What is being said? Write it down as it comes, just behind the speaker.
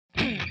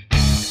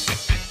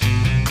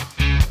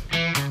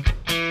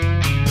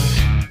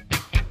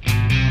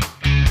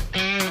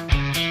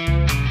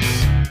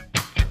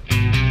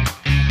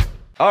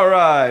All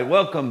right,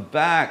 welcome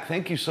back.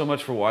 Thank you so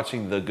much for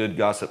watching the Good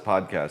Gossip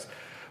Podcast.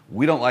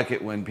 We don't like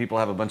it when people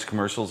have a bunch of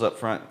commercials up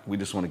front. We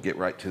just want to get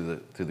right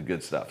to the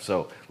good stuff.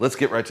 So let's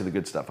get right to the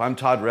good stuff. I'm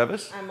Todd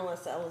Revis. I'm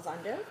Melissa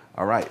Elizondo.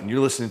 All right, and you're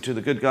listening to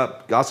the Good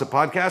Gossip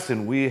Podcast,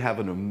 and we have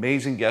an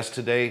amazing guest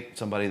today,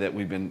 somebody that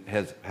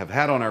have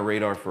had on our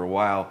radar for a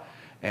while.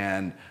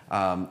 And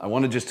I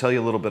want to just tell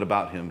you a little bit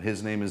about him.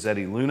 His name is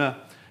Eddy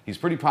Luna. He's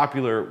pretty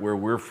popular where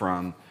we're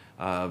from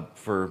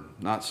for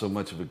not so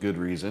much of a good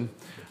reason.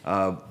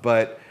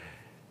 But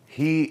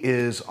he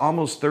is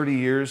almost 30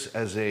 years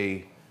as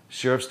a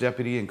sheriff's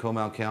deputy in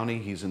Comal County.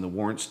 He's in the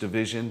warrants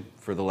division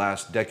for the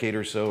last decade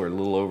or so, or a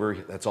little over.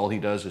 That's all he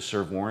does is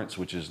serve warrants,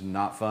 which is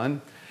not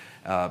fun.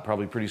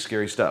 Probably pretty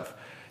scary stuff.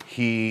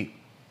 He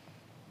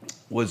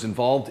was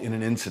involved in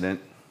an incident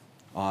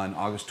on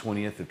August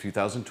 20th of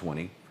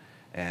 2020,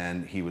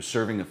 and he was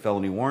serving a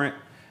felony warrant,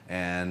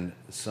 and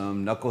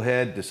some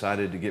knucklehead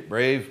decided to get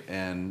brave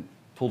and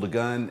pulled a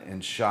gun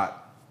and shot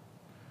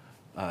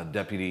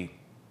Deputy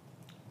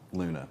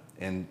Luna.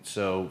 And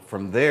so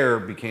from there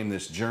became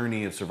this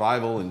journey of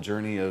survival and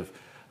journey of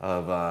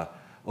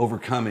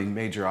overcoming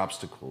major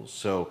obstacles.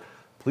 So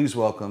please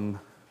welcome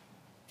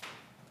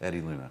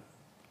Eddy Luna.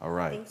 All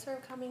right. Thanks for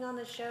coming on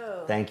the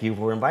show. Thank you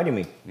for inviting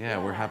me.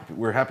 Yeah,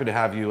 we're happy to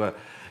have you.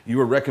 You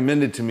were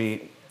recommended to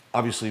me.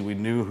 Obviously, we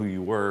knew who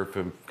you were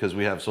because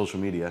we have social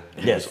media.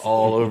 Yes. It's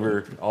all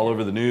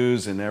over the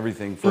news and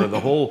everything for the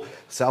whole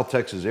South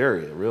Texas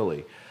area,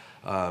 really.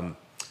 But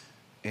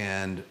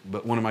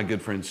one of my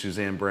good friends,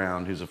 Suzanne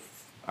Brown, who's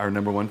our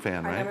number one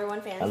fan, right? Our number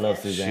one fan. I love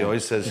Suzanne. She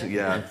always says,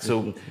 yeah.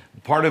 So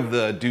part of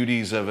the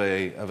duties of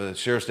a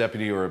sheriff's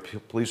deputy or a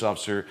police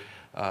officer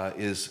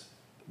is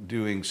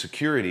doing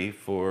security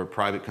for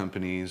private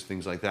companies,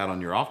 things like that,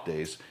 on your off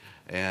days.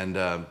 And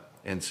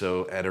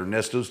so at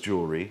Ernesto's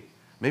Jewelry,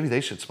 maybe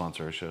they should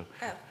sponsor our show.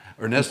 Oh.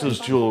 Ernesto's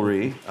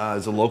Jewelry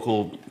is a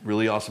local,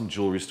 really awesome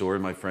jewelry store.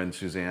 My friend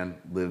Suzanne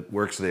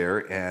works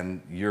there,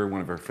 and you're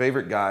one of her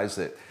favorite guys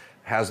that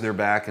has their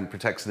back and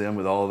protects them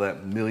with all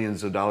that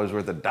millions of dollars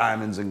worth of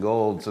diamonds and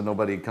gold, so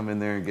nobody come in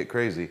there and get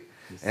crazy.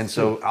 And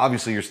so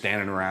obviously you're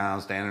standing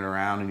around,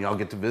 and y'all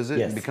get to visit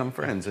Yes. and become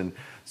friends. And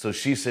so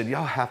she said,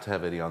 y'all have to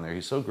have Eddy on there.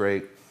 He's so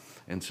great.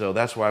 And so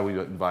that's why we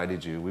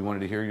invited you. We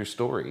wanted to hear your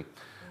story.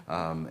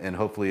 And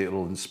hopefully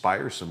it'll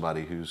inspire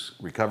somebody who's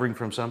recovering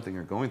from something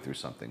or going through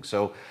something.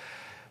 So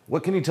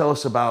what can you tell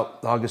us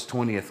about August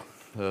 20th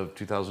of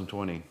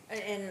 2020?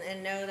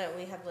 And know that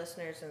we have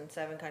listeners in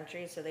 7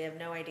 countries, so they have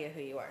no idea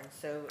who you are.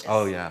 So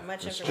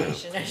much That's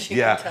information as you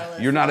Yeah, can tell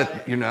us.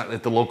 you're not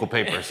at the local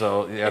paper.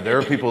 So yeah, there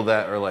are people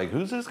that are like,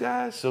 who's this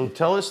guy? So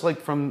tell us like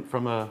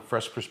from a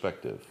fresh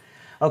perspective.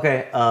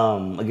 Okay,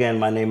 again,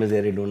 my name is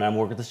Eddy Luna. I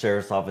work at the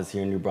Sheriff's Office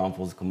here in New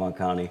Braunfels, Comal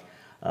County.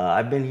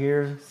 I've been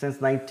here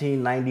since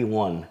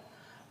 1991.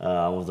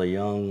 I was a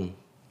young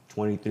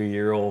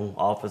 23-year-old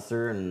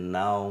officer, and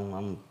now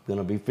I'm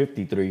gonna be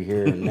 53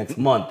 here next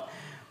month.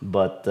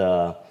 But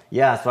so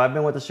I've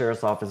been with the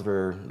Sheriff's Office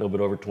for a little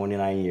bit over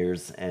 29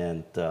 years,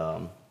 and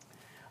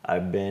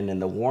I've been in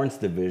the warrants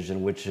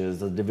division, which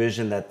is a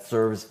division that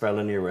serves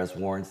felony arrest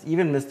warrants,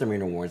 even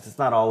misdemeanor warrants. It's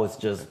not always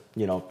just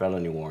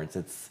felony warrants.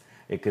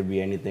 It could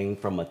be anything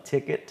from a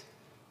ticket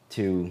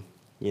to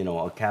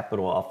a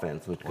capital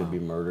offense, which could be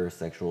murder,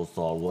 sexual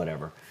assault,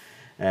 whatever.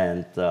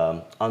 And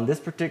on this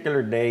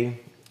particular day,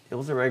 it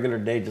was a regular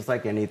day, just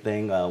like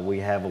anything. We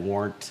have a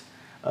warrant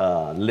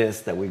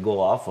list that we go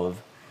off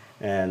of,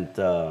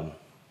 and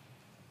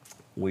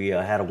we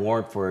had a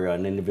warrant for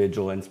an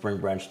individual in Spring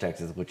Branch,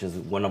 Texas, which is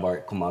one of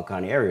our Comal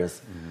County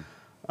areas.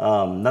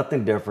 Mm-hmm.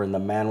 Nothing different. The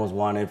man was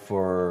wanted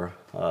for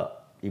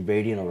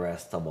evading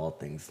arrest, of all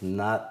things.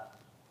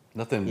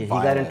 Nothing He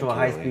violent, got into a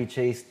really. high-speed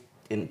chase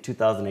in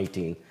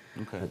 2018.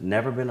 Okay. Had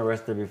never been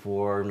arrested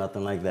before,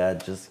 nothing like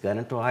that. Just got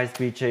into a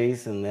high-speed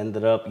chase and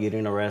ended up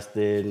getting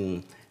arrested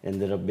and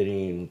ended up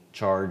being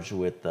charged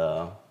with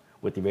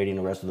evading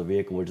arrest of the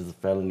vehicle, which is a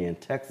felony in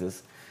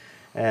Texas.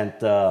 And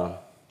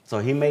so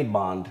he made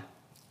bond,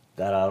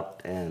 got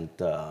out, and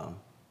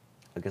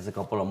I guess a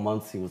couple of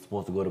months he was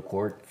supposed to go to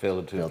court.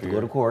 Failed to go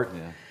to court.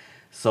 Yeah.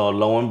 So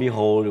lo and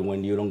behold,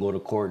 when you don't go to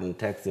court in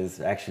Texas,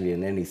 actually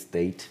in any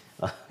state,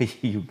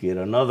 you get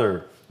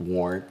another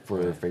warrant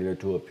for failure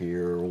to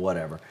appear or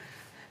whatever,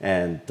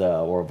 and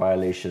or a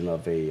violation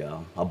of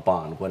a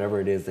bond,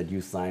 whatever it is that you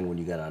signed when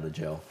you got out of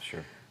jail.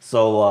 Sure.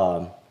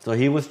 So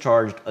he was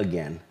charged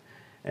again,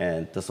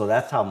 and so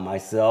that's how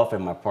myself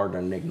and my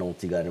partner Nick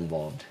Nolte got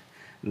involved.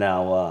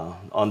 Now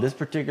on this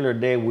particular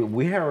day,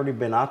 we had already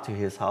been out to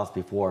his house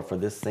before for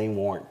this same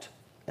warrant,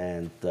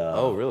 and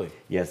Oh, really?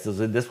 yes, so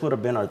this would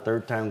have been our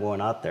 3rd time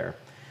going out there,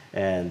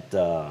 and.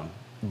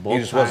 He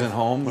just wasn't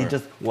home? He or?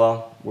 just,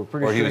 well, we're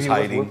pretty Or sure he was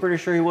hiding? we're pretty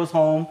sure he was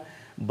home,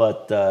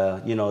 but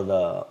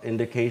the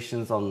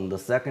indications on the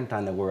 2nd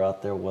time that we were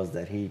out there was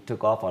that he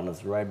took off on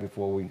us right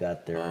before we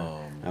got there. Oh,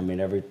 I mean,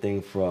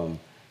 everything from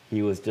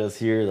he was just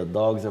here, the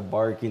dogs are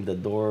barking, the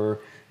door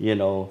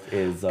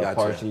is Gotcha.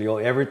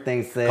 partially.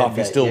 Everything said Coffee's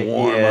that, still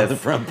warm on yes. the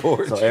front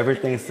porch. So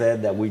everything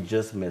said that we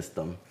just missed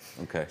them.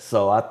 Okay.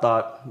 So I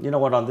thought, you know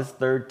what, on this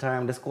third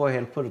time, let's go ahead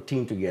and put a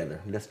team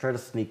together. Let's try to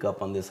sneak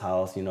up on this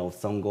house.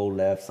 Some go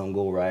left, some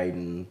go right,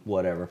 and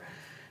whatever.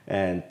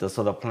 And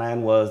so the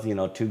plan was,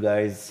 two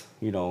guys,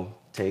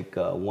 take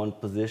one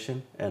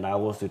position, and I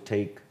was to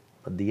take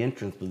the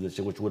entrance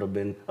position, which would have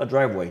been a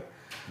driveway.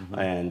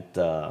 And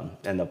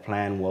the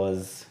plan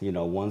was,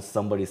 once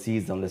somebody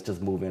sees them, let's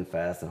just move in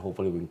fast, and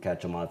hopefully we can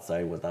catch him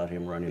outside without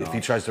him running off. If he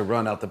tries to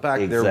run out the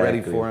back, they're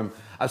ready for him.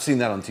 I've seen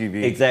that on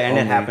TV. Exactly, and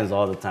it happens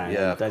all the time.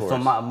 Yeah, of course. So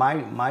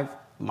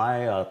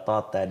my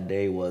thought that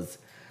day was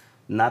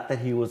not that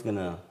he was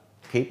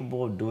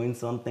capable of doing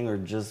something or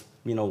just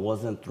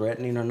wasn't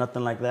threatening or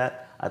nothing like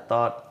that. I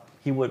thought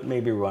he would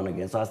maybe run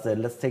again. So I said,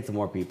 let's take some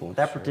more people.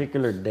 That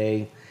particular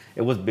day,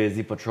 it was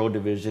busy. Patrol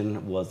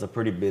division was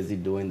pretty busy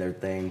doing their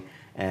thing.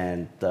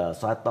 And so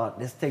I thought,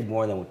 let's take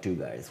more than two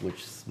guys,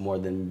 which is more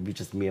than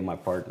just me and my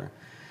partner.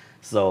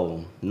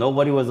 So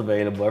nobody was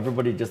available.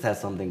 Everybody just had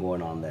something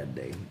going on that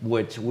day,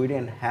 which we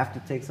didn't have to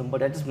take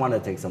somebody. I just wanted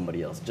to take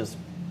somebody else, just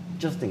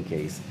in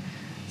case.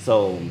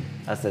 So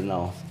I said,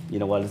 no, you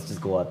know what, let's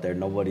just go out there.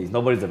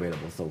 Nobody's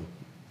available. So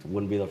it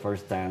wouldn't be the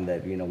first time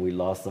that, we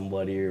lost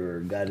somebody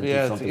or got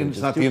into something. It's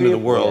not the end of the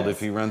world yes. if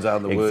he runs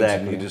out in the woods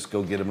and you just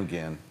go get him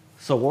again.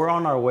 So we're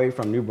on our way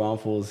from New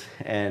Braunfels,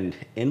 and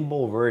in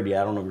Boulevardy,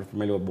 I don't know if you're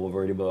familiar with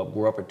Boulevardy, but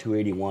we're up at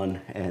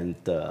 281 and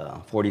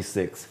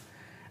 46.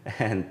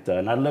 And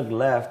I looked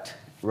left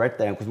right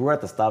there because we're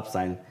at the stop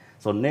sign.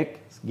 So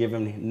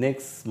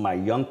Nick's my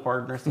young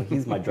partner, so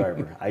he's my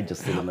driver. I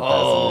just sit on the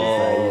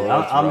passenger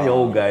side. I'm the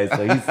old guy,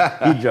 so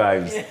he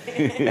drives.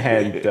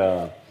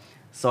 And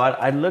so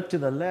I look to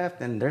the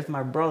left, and there's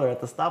my brother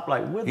at the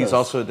stoplight with us. He's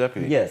also a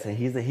deputy. Yes, and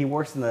he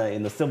works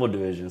in the civil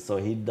division, so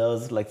he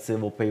does like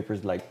civil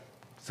papers, like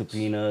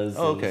subpoenas.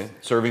 Oh, okay.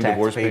 Serving tax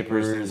divorce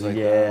papers, things like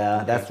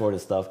that sort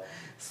of stuff.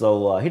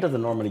 So he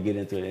doesn't normally get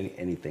into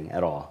anything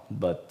at all,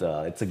 but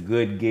it's a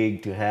good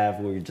gig to have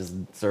where you're just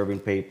serving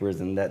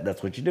papers, and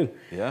that's what you do.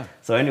 Yeah.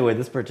 So anyway,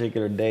 this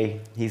particular day,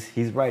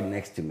 he's right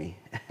next to me,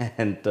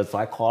 and so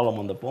I call him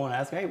on the phone and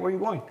ask, hey, where are you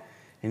going?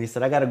 And he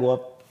said, I got to go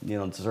up,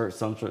 to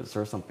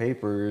serve some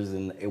papers,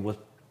 and it was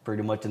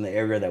pretty much in the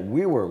area that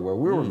we were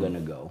going to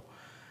go.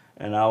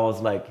 And I was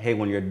like, hey,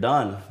 when you're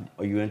done,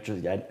 are you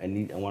interested?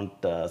 I want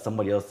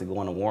somebody else to go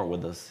on a warrant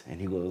with us.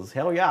 And he goes,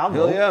 hell yeah, I'll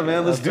go. Hell yeah,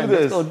 man, let's do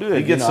this. Let's go do it.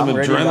 He gets some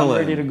adrenaline. I'm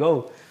ready to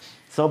go.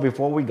 So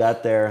before we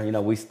got there,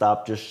 we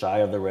stopped just shy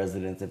of the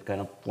residence and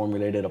kind of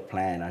formulated a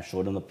plan. I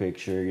showed him the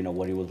picture,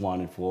 what he was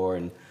wanted for,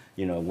 and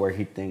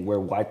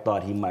where I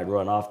thought he might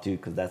run off to,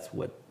 because that's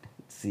what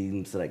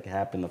seems like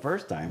happened the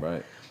first time,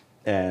 right?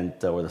 And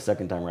or the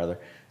second time rather.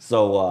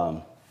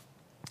 So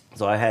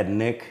so I had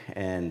Nick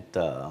and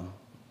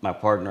my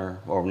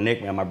partner, or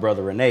Nick and my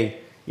brother Renee,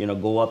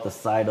 go up the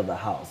side of the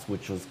house,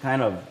 which was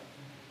kind of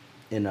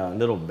in a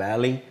little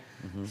valley.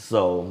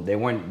 So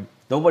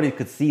nobody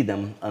could see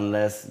them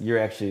unless you're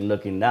actually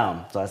looking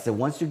down. So I said,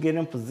 once you get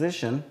in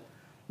position,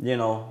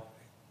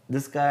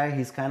 this guy,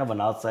 he's kind of an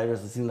outsider,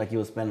 so it seems like he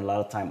will spend a lot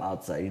of time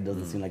outside. He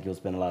doesn't seem like he'll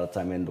spend a lot of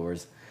time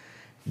indoors.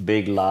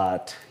 Big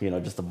lot,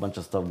 just a bunch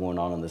of stuff going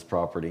on this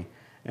property.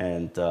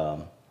 And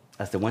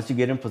I said, once you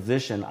get in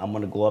position, I'm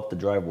gonna go up the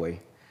driveway.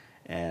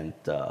 And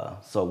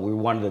so we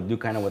wanted to do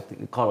kind of what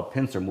we call a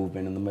pincer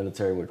movement in the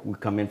military, where we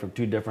come in from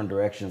two different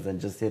directions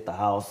and just hit the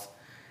house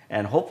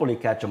and hopefully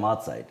catch them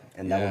outside.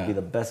 And that would be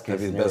the best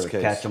case scenario,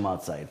 catch them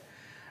outside.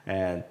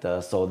 And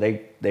so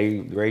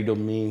they radioed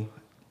me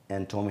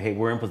and told me, hey,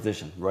 we're in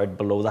position right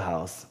below the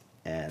house.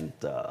 And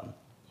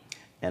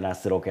I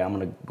said, okay, I'm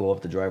gonna go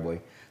up the driveway.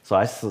 So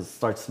I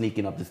start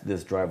sneaking up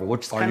this driveway,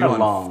 which is kind of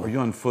long. Are you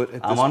on foot at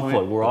this point? I'm on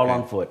foot. We're all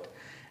on foot.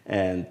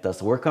 And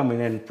so we're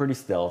coming in pretty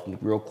stealth,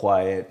 real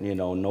quiet,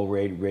 no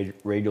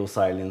radio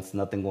silence,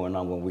 nothing going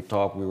on. When we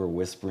talk, we were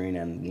whispering,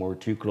 and when we were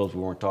too close, we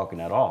weren't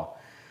talking at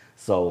all.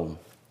 So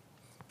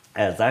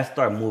as I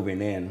start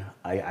moving in,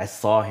 I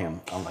saw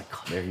him. I'm like,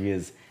 oh, there he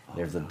is.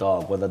 There's a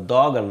dog. Well, the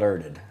dog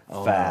alerted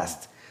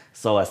fast. No.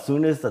 So as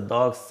soon as the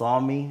dog saw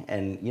me,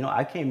 and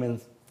I came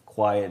in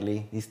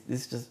quietly.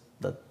 It's just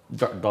the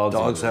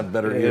dogs have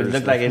better ears.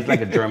 It's like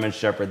a German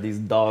Shepherd. These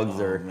dogs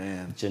are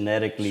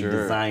genetically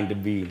designed to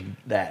be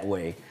that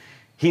way.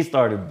 He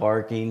started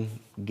barking,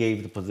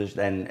 gave the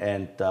position,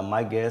 and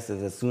my guess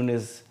is as soon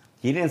as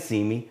he didn't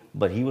see me,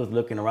 but he was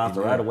looking around,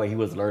 so right away he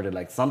was alerted,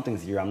 like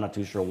something's here. I'm not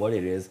too sure what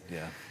it is.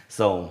 Yeah.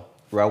 So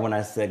right when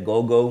I said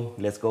go,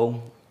 let's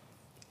go,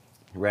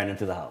 he ran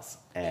into the house.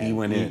 And he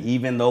went in.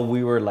 Even though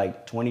we were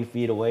like 20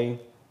 feet away,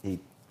 he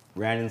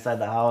ran inside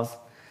the house,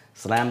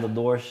 slammed the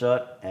door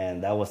shut,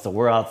 and so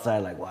we're outside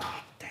like, wow,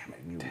 damn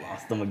it, you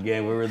lost him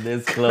again. We were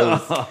this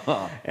close.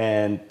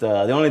 And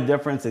the only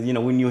difference is,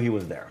 we knew he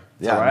was there.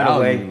 So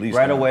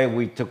right away,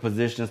 we took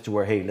positions to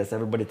where, hey, let's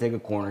everybody take a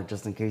corner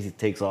just in case he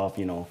takes off,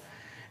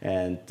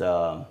 and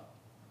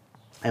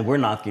we're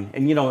knocking.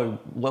 And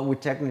what we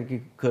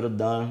technically could have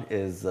done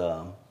is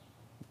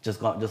just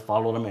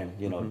follow them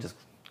in, just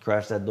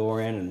crash that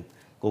door in and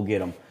go get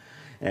them.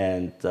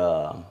 And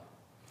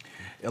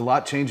A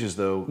lot changes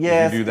though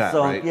Yes, if you do that,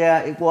 so, right?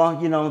 Yeah,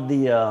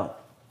 well,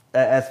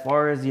 as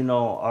far as,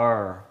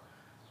 our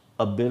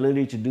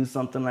ability to do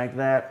something like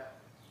that,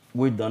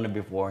 we've done it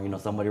before.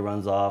 Somebody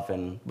runs off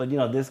but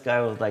this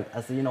guy was like,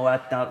 I said, you know what, I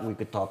thought we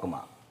could talk him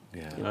out.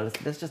 Yeah.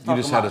 Let's just You talk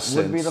just him had out. a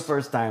Wouldn't be the sense.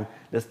 first time.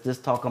 Let's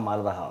just talk him out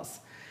of the house.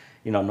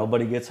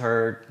 Nobody gets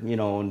hurt,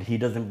 and he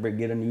doesn't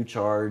get a new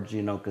charge,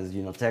 because,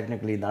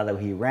 technically now that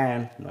he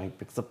ran, he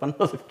picks up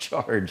another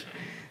charge.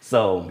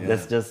 So Yeah.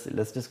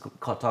 let's just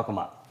talk him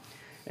out.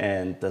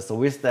 And so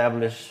we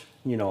established,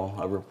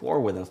 a rapport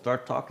with him,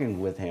 start talking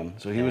with him.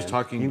 So he was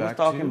talking He back was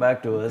talking to you?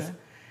 back to us. Okay.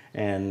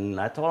 And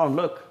I told him,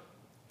 look,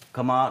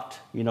 come out,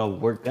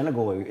 we're gonna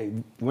go,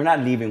 we're not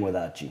leaving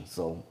without you.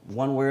 So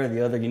one way or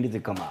the other, you need to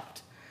come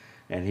out.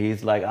 And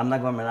he's like, I'm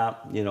not coming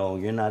out,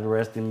 you're not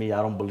arresting me.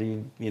 I don't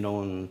believe,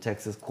 in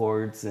Texas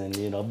courts. And,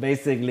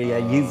 basically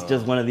he's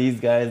just one of these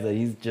guys that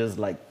he's just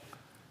like,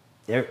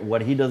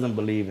 what he doesn't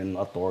believe in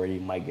authority,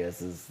 my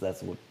guess is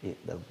that's what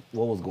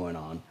was going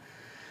on.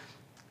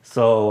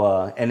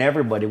 So, and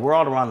everybody, we're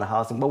all around the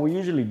house. And what we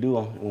usually do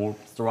when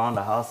we're around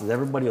the house is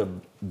everybody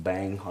will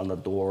bang on the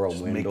door or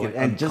window. Make it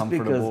And just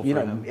uncomfortable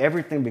because, for him.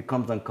 everything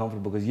becomes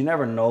uncomfortable because you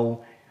never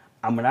know.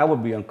 I mean, I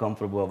would be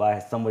uncomfortable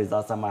if somebody's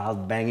outside my house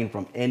banging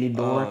from any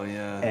door. Oh,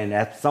 yeah. And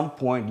at some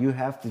point, you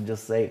have to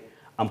just say,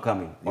 I'm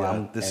coming. or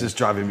Yeah, this is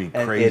driving me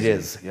and crazy. it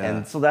is. Yeah.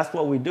 And so that's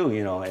what we do,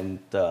 and,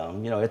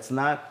 it's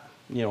not,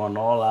 an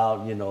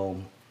all-out,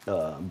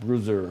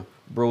 bruiser,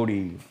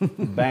 Brody,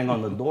 bang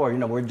on the door.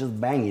 We're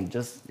just banging.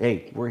 Just,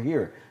 hey, we're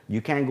here.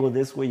 You can't go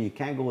this way. You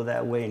can't go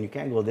that way. And you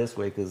can't go this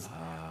way because,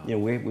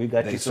 we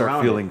got They you start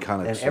surrounded. feeling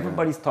kind of And surrounded.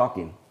 everybody's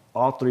talking.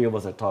 All three of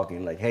us are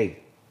talking like, hey.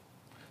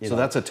 So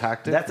that's a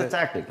tactic? That's a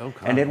tactic.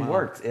 Okay, And it wow.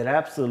 works. It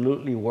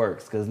absolutely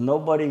works because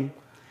nobody,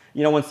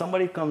 when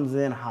somebody comes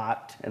in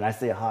hot, and I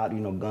say hot,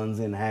 guns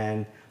in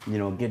hand,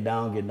 get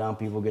down,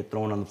 people get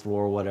thrown on the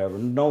floor or whatever.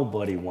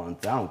 Nobody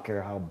wants that. I don't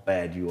care how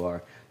bad you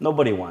are.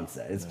 Nobody wants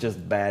that. It's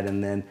just bad.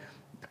 And then,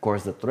 of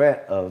course, the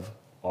threat of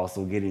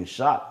also getting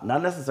shot.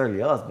 Not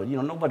necessarily us, but,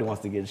 nobody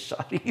wants to get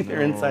shot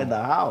either inside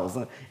the house.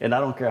 And I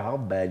don't care how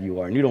bad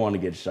you are, and you don't want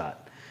to get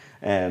shot.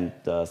 And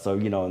so,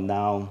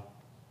 now,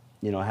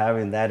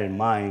 having that in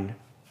mind,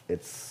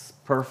 it's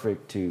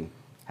perfect to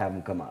have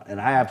him come out. And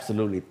I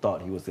absolutely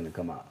thought he was going to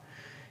come out.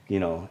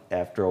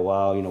 After a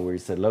while, where he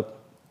said, look,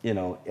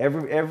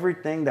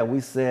 everything that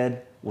we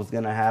said was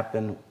going to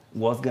happen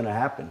was going to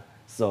happen.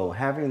 So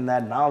having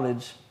that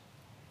knowledge,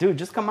 dude,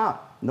 just come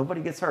out.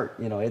 Nobody gets hurt.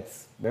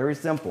 It's very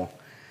simple.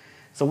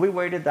 So we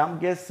waited, I'm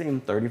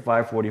guessing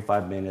 35,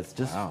 45 minutes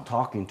just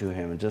talking to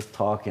him and just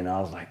talking. I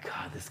was like,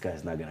 God, this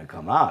guy's not going to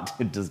come out.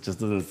 It just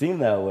doesn't seem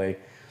that way.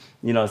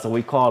 So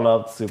we called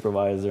up the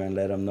supervisor and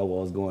let him know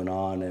what was going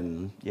on.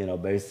 And,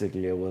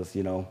 basically it was,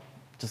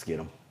 just get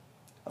him.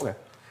 Okay.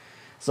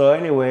 So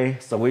anyway,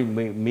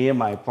 me and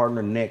my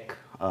partner, Nick,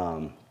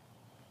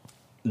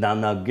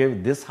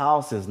 this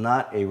house is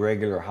not a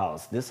regular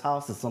house. This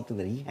house is something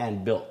that he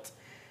hand built.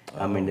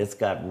 I mean, it's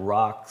got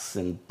rocks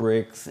and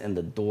bricks, and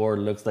the door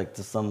looks like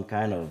to some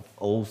kind of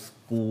old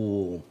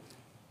school,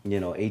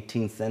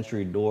 18th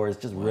century door. It's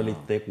just really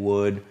thick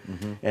wood,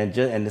 and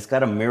it's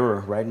got a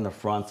mirror right in the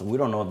front. So we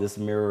don't know if this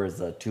mirror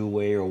is a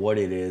two-way or what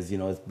it is.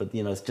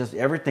 It's just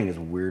everything is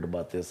weird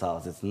about this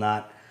house. It's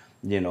not,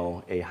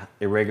 a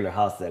regular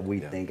house that we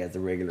think as a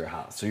regular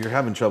house. So you're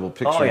having trouble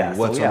picturing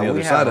what's on the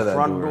other side of that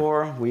door. We have a front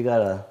door. We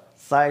got a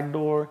side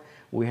door.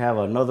 We have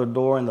another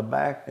door in the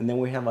back, and then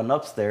we have an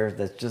upstairs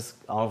that's just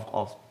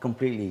all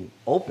completely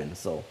open.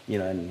 So,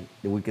 and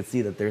we could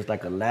see that there's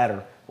like a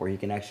ladder where he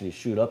can actually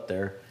shoot up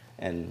there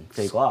and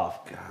take off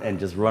and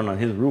just run on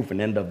his roof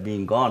and end up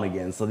being gone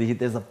again. So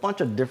there's a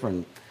bunch of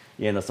different,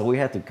 so we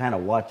had to kind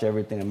of watch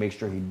everything and make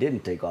sure he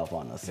didn't take off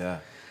on us. Yeah.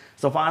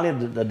 So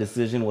finally the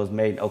decision was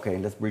made, okay,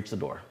 let's breach the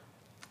door.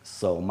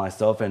 So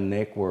myself and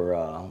Nick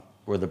were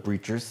the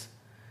breachers.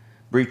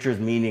 Breachers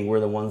meaning we're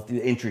the ones,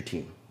 the entry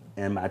team.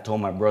 And I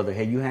told my brother,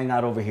 hey, you hang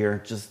out over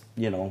here, just,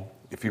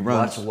 if he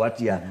runs, watch,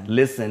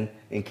 listen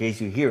in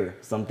case you hear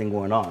something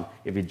going on.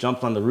 If he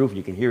jumps on the roof,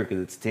 you can hear it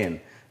because it's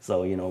tin.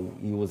 So, I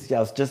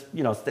was just,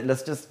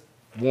 let's just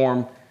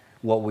warm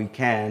what we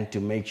can to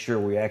make sure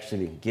we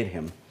actually get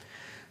him.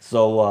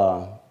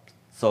 So,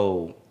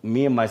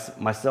 me and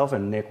myself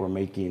and Nick were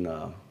making,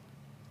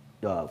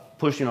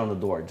 pushing on the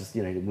door. Just,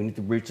 we need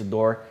to breach the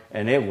door,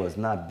 and it was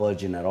not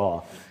budging at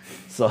all.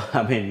 So,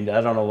 I mean,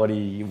 I don't know what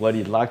he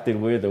locked it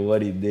with or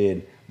what he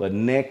did, but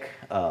Nick,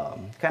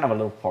 kind of a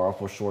little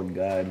powerful, short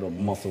guy, a little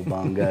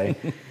muscle-bound guy,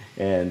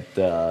 and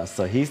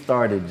so he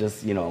started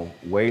just,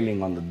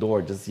 wailing on the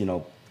door, just,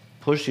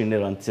 pushing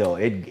it until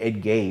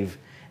it gave,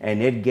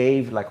 and it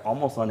gave like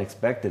almost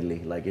unexpectedly,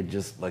 like it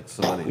just like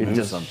somebody it moved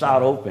just something.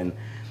 shot open.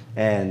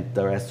 And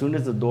as soon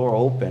as the door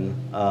opened,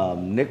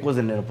 Nick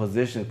wasn't in a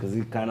position because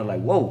he's kind of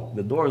like, "Whoa,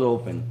 the door's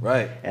open!"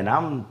 Right. And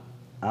I'm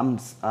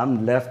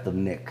left of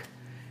Nick,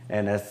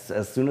 and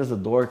as soon as the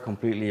door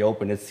completely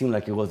opened, it seemed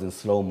like it was in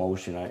slow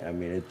motion. I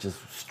mean, it's just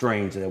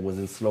strange that it was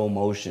in slow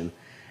motion.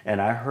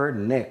 And I heard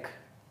Nick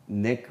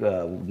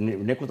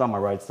was on my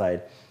right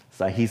side,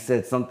 so he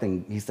said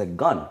something. He said,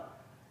 "Gun,"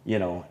 you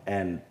know,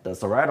 and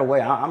so right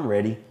away I'm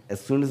ready.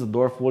 As soon as the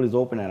door fully is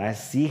open and I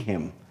see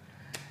him,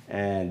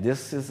 and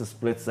this is a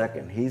split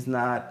second. He's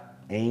not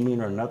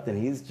aiming or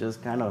nothing. He's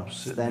just kind of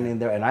standing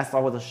there. And I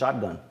saw with a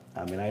shotgun.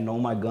 I mean, I know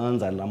my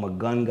guns. I'm a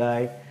gun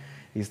guy.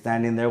 He's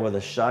standing there with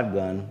a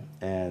shotgun.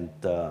 And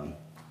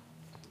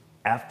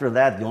after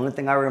that, the only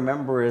thing I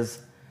remember is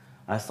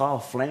I saw a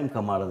flame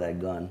come out of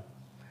that gun.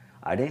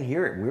 I didn't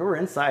hear it. We were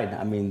inside.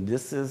 I mean,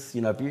 this is,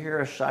 you know, if you hear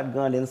a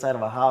shotgun inside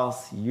of a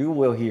house, you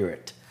will hear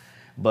it.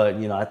 But,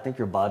 you know, I think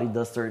your body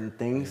does certain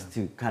things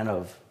to kind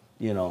of,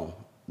 you know,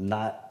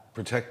 not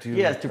protect you.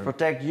 Yes, to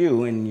protect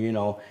you, and you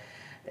know,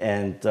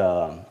 and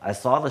I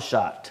saw the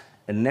shot.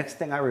 And next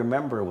thing I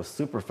remember was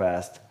super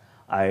fast.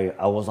 I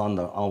was on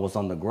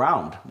the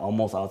ground,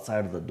 almost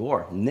outside of the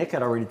door. Nick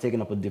had already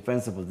taken up a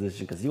defensive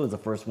position because he was the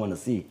first one to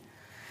see.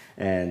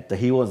 And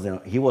he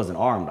wasn't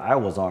armed. I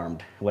was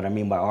armed. What I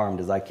mean by armed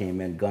is I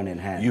came in gun in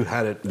hand. You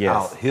had it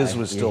out. His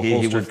was still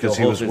holstered because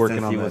he was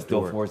working on that door. He was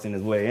still forcing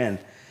his way in.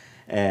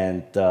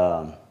 And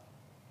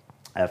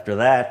after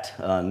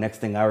that, next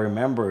thing I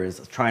remember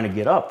is trying to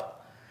get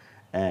up.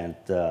 And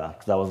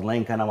because I was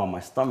laying kind of on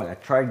my stomach, I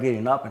tried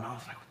getting up, and I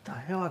was like, what the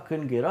hell? I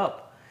couldn't get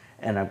up.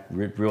 And I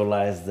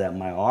realized that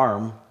my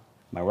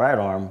right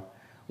arm,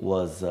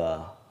 was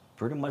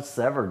pretty much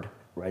severed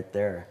right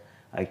there.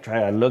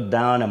 I looked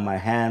down, and my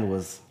hand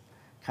was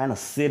kind of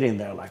sitting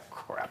there like,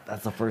 crap,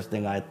 that's the first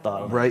thing I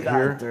thought. Right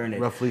here?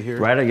 Roughly here?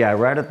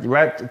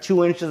 Right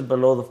 2 inches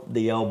below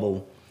the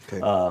elbow.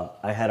 Okay.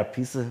 I had a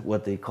piece of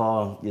what they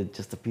call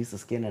just a piece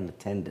of skin and a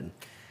tendon.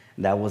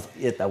 That was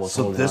it. That was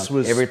so holding this on.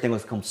 was Everything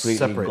was completely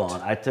separate.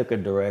 gone. I took a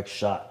direct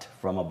shot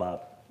from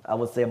I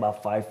would say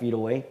about 5 feet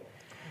away.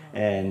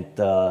 And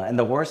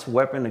the worst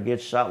weapon to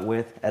get shot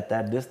with at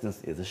that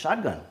distance is a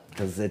shotgun,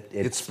 because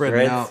it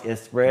spreading out. It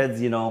spreads,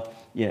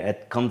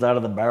 it comes out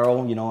of the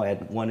barrel,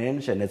 at 1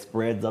 inch, and it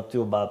spreads up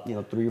to about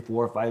 3,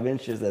 4, 5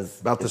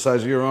 inches. About the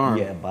size of your arm.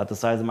 Yeah, about the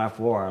size of my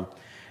forearm,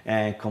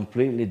 and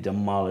completely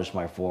demolished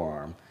my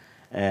forearm.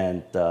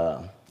 And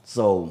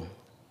so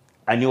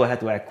I knew I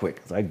had to act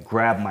quick, so I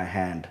grabbed my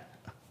hand.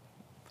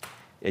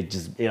 It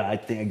just, I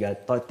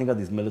think of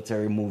these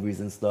military movies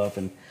and stuff,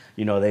 and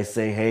they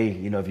say, hey,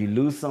 if you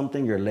lose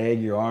something, your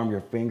leg, your arm,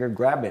 your finger,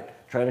 grab it.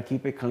 Try to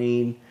keep it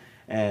clean,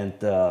 and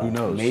who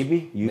knows?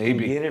 Maybe you can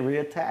get it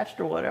reattached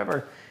or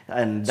whatever.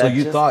 And so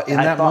you thought in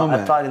that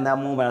moment? I thought in that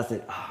moment, I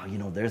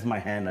said, there's my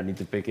hand. I need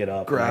to pick it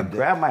up.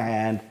 Grabbed my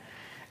hand,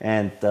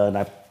 and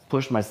I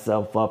pushed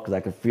myself up because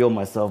I could feel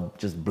myself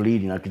just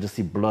bleeding. I could just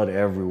see blood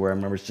everywhere. I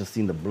remember just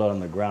seeing the blood on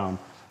the ground.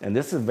 And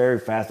this is very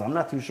fast. I'm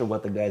not too sure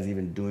what the guy's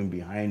even doing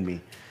behind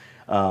me.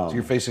 So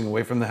you're facing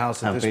away from the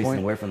house at this point? I'm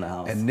facing away from the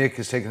house. And Nick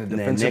is taking a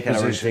defensive position. Nick had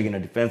already taken a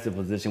defensive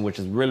position, which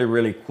is really,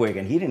 really quick.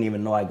 And he didn't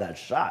even know I got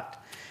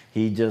shot.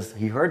 He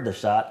heard the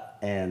shot,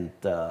 and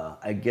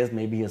I guess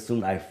maybe he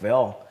assumed I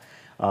fell.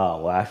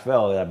 I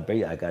fell.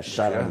 I got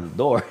shot on the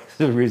door. That's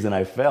the reason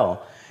I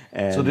fell.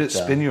 And, so did it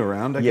spin you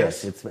around, I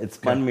guess? Yes, it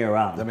spun me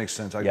around. That makes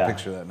sense. I can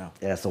picture that now.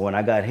 Yeah, so when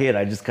I got hit,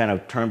 I just kind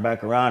of turned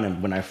back around,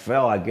 and when I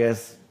fell, I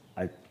guess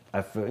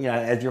I feel,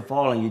 as you're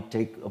falling, you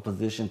take a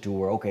position to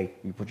where, okay,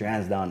 you put your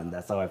hands down, and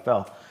that's how I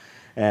fell.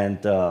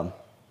 And so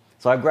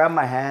I grabbed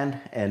my hand,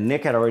 and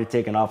Nick had already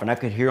taken off, and I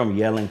could hear him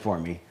yelling for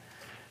me.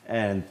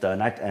 And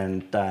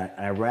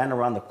I ran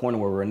around the corner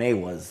where Renee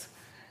was,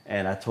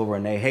 and I told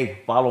Renee,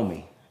 hey, follow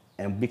me.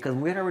 And because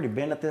we had already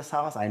been at this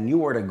house, I knew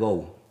where to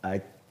go.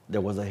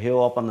 There was a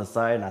hill up on the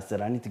side, and I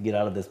said, I need to get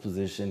out of this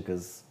position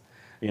because,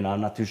 I'm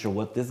not too sure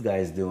what this guy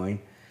is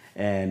doing.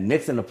 And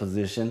Nick's in a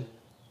position,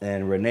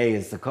 and Renee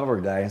is the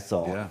cover guy,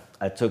 so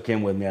I took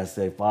him with me. I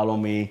said, follow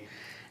me.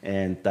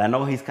 And I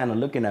know he's kind of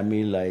looking at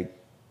me like,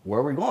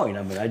 where are we going?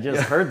 I mean, I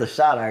just heard the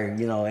shot,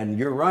 and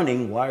you're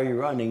running. Why are you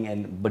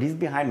running? But he's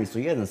behind me, so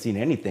he hasn't seen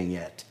anything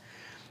yet.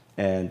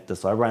 And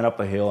so I ran up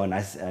a hill, and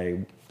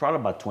I probably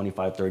about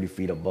 25, 30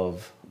 feet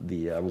above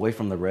away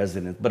from the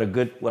residence, but a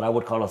good, what I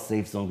would call a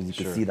safe zone, because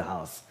you could see the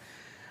house.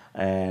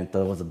 And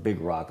there was a big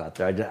rock out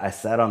there. I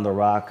sat on the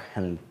rock,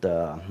 and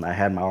I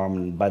had my arm,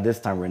 and by this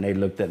time Renee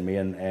looked at me,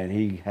 and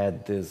he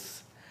had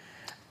this,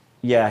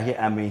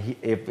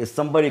 if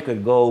somebody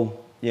could go,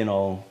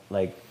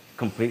 like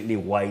completely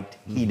white,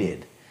 he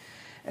did.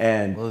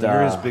 And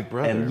you're his big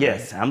brother. And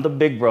yes, I'm the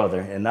big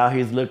brother. And now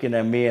he's looking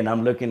at me, and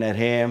I'm looking at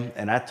him.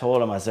 And I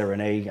told him, I said,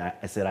 Renee,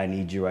 I said, I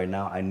need you right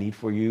now. I need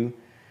for you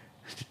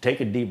to take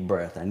a deep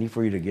breath. I need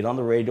for you to get on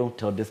the radio,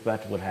 tell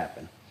dispatch what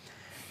happened.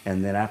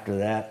 And then after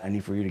that, I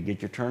need for you to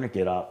get your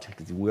tourniquet out,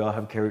 because we all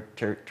have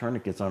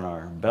tourniquets on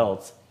our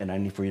belts, and I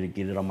need for you to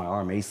get it on my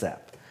arm ASAP.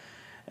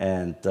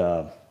 And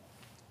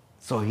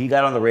so he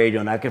got on the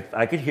radio, and I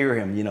could hear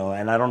him,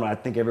 and I don't know, I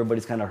think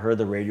everybody's kind of heard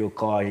the radio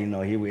call,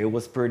 it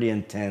was pretty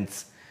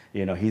intense.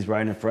 He's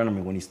right in front of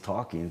me when he's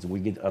talking, so we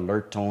get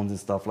alert tones and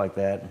stuff like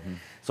that. Mm-hmm.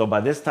 So by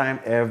this time,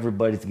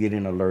 everybody's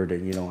getting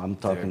alerted. I'm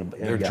talking about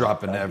they're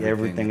dropping everything.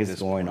 Everything is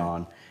going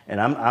on, and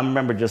I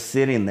remember just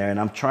sitting there, and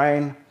I'm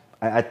trying.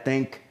 I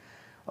think,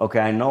 okay,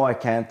 I know I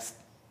can't.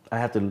 I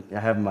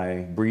have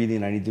my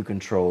breathing. I need to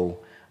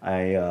control.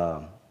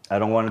 I I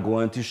don't want to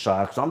go into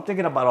shock. So I'm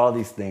thinking about all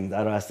these things.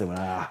 I said,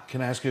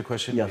 Can I ask you a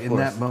question? Yeah, of In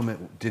course. that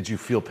moment, did you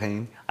feel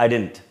pain? I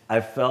didn't.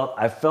 I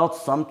felt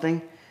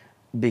something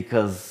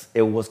because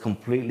it was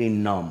completely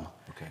numb.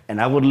 Okay. And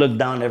I would look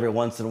down every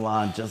once in a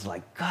while and just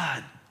like,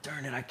 God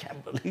darn it, I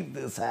can't believe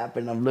this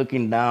happened. I'm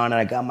looking down and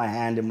I got my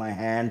hand in my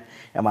hand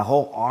and my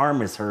whole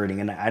arm is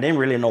hurting. And I didn't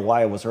really know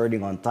why it was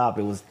hurting on top.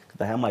 It was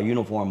because I had my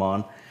uniform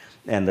on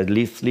and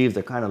the sleeves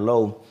are kind of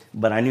low.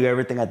 But I knew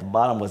everything at the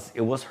bottom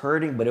was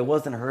hurting, but it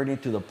wasn't hurting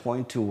to the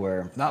point to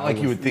where Not like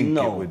you would think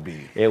it would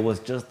be. It was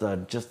just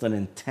an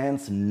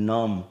intense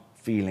numb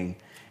feeling,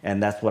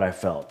 and that's what I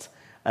felt.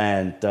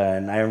 And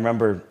I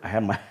remember I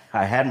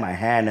had my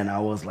hand, and I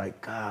was like,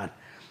 God,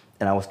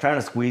 and I was trying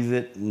to squeeze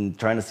it and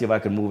trying to see if I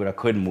could move it. I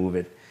couldn't move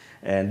it,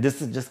 and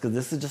this is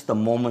just the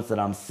moments that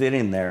I'm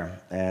sitting there,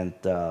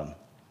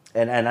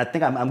 and I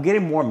think I'm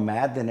getting more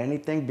mad than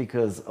anything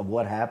because of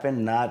what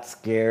happened. Not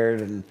scared,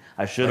 and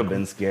I should have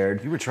been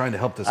scared. You were trying to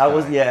help this I guy.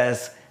 was,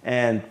 yes.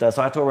 And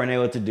so I told Renee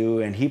what to do,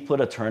 and he put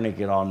a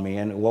tourniquet on me.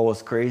 And what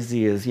was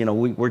crazy is,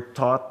 we're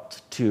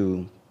taught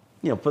to,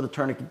 put the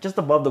tourniquet just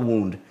above the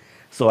wound.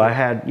 So I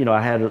had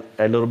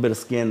a little bit of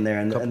skin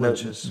there. Couple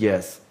inches.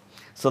 Yes.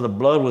 So the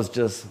blood was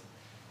just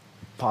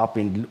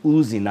popping,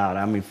 oozing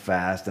out,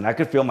 fast. And I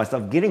could feel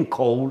myself getting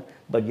cold,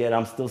 but yet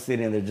I'm still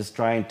sitting there just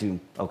trying to,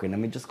 okay, let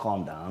me just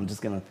calm down. I'm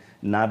just going to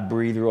not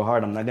breathe real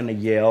hard. I'm not going to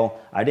yell.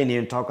 I didn't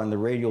even talk on the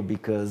radio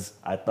because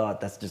I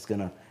thought that's just going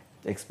to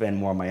expend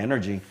more of my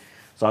energy.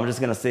 So I'm just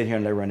going to sit here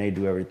and let Renee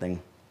do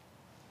everything.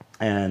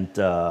 And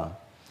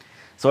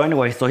so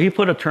anyway, so he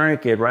put a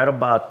tourniquet right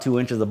about 2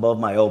 inches above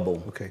my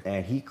elbow. Okay.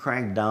 And he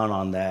cranked down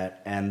on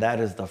that. And that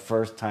is the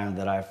first time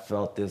that I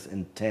felt this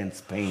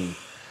intense pain.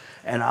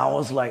 And I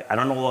was like, I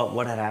don't know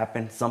what had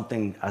happened.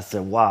 Something, I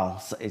said, wow.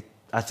 So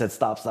I said,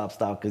 stop.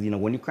 Because,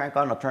 when you crank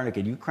on a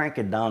tourniquet, you crank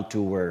it down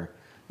to where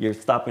you're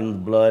stopping the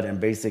blood. And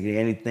basically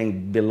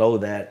anything below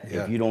that,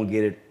 Yeah. if you don't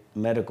get it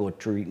medical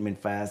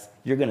treatment fast,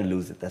 you're going to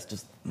lose it. That's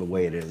just the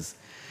way it is.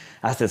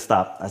 I said,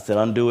 stop. I said,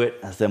 undo it.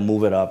 I said,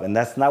 move it up. And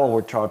that's not what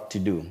we're taught to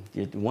do.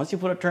 Once you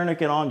put a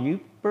tourniquet on,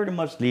 you pretty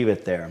much leave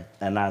it there.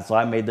 And so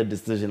I made the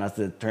decision. I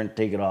said,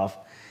 take it off.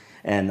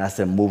 And I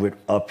said, move it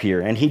up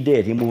here. And he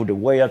did. He moved it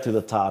way up to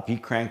the top. He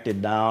cranked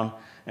it down.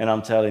 And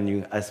I'm telling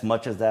you, as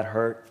much as that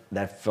hurt,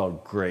 that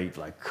felt great.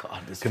 Like,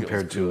 God, this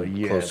Compared feels to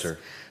good. closer.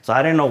 So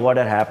I didn't know what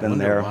had happened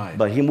Wonder there. why.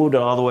 But he moved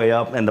it all the way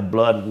up. And the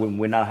blood, when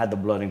we now had the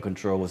blood in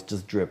control, was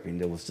just dripping.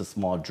 There was just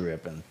small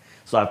drip. And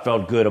so I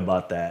felt good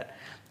about that.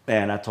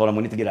 And I told him,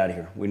 we need to get out of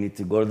here. We need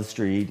to go to the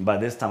street. By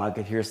this time, I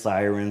could hear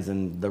sirens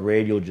and the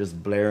radio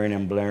just blaring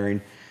and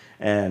blaring.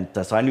 And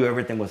so I knew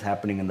everything was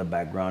happening in the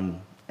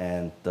background.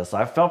 And so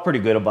I felt pretty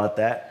good about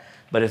that.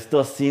 But it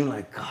still seemed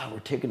like, God, we're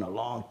taking a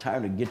long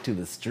time to get to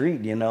the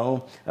street,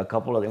 A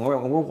couple of them. We're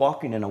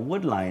walking in a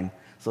wood line.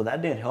 So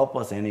that didn't help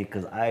us any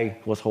because I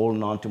was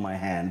holding on to my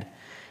hand.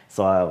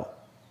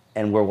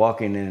 And we're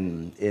walking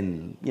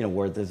in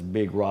where there's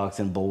big rocks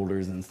and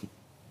boulders and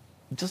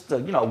just a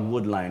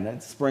wood line.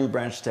 That's Spring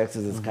Branch,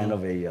 Texas is kind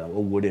of a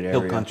wooded area.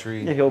 Hill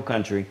country. Yeah, hill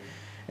country.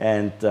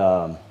 And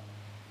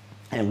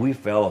we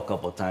fell a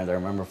couple of times. I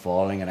remember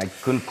falling, and I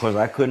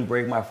couldn't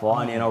break my fall.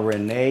 And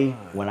Renee,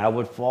 when I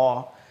would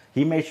fall,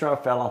 he made sure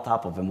I fell on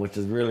top of him, which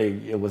is really,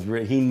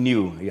 he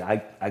knew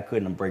I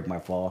couldn't break my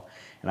fall.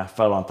 And I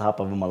fell on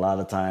top of him a lot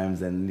of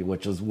times, and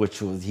which was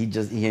he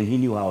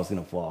knew how I was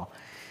gonna fall.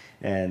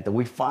 And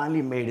we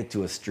finally made it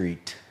to a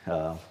street,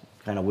 kind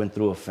of went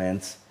through a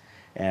fence.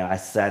 And I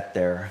sat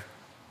there.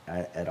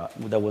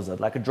 There was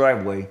like a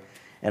driveway,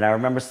 and I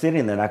remember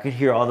sitting there. And I could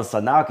hear all the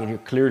sirens. Now I can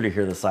clearly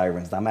hear the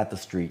sirens. I'm at the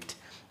street,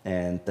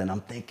 and then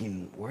I'm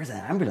thinking, "Where's the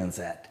ambulance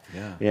at?"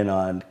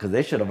 Yeah. Because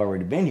they should have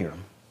already been here.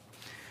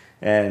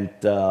 And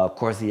of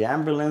course, the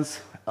ambulance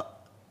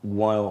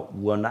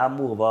will not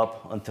move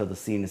up until the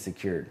scene is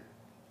secured.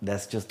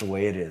 That's just the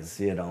way it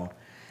is,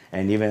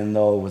 And even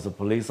though it was a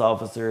police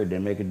officer, it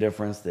didn't make a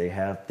difference. They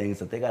have things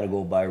that they got to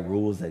go by,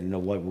 rules that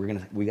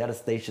we got to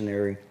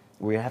stationary.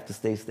 We have to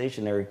stay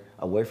stationary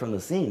away from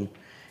the scene,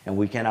 and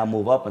we cannot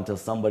move up until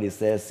somebody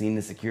says scene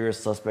is secure,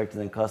 suspect is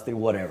in custody,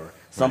 whatever. Right.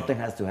 Something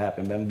has to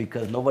happen. And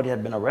because nobody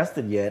had been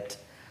arrested yet,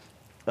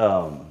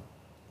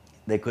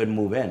 they couldn't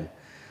move in.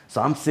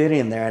 So I'm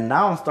sitting there, and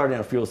now I'm starting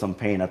to feel some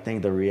pain. I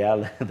think the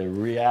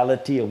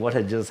reality of what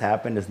had just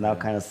happened is now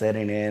kind of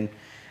setting in.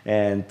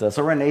 And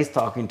so Renee's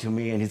talking to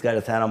me, and he's got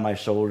his hand on my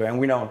shoulder.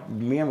 And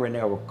me and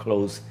Renee were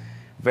close,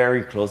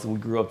 very close. We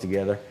grew up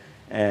together.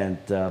 And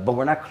but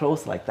we're not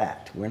close like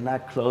that. We're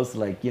not close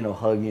like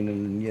hugging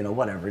and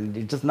whatever.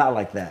 It's just not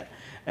like that.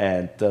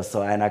 And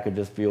and I could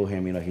just feel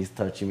him. He's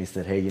touching me.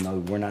 Said, "Hey,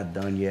 we're not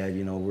done yet.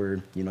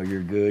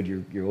 You're good.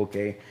 You're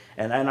okay."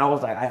 And I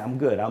was like, "I'm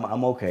good.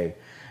 I'm okay."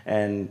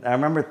 And I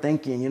remember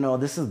thinking,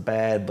 this is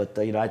bad, but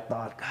I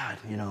thought, God,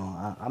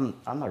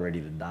 I'm not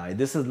ready to die.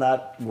 This is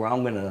not where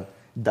I'm gonna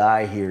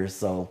die here.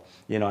 So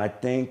I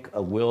think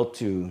a will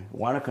to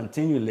want to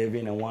continue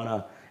living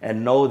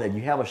and know that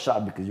you have a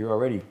shot because you're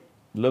already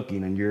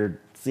looking and you're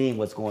seeing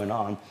what's going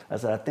on. I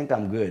said, I think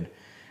I'm good.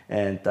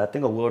 And I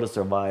think a will to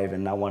survive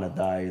and not want to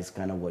die is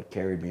kind of what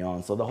carried me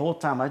on. So the whole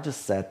time I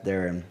just sat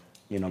there and,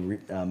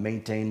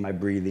 maintained my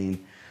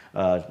breathing,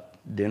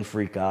 didn't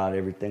freak out.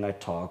 Everything I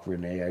talked,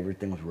 Renee,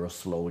 everything was real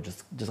slow,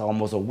 just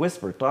almost a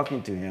whisper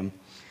talking to him.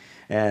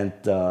 And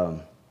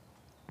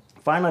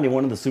finally,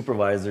 one of the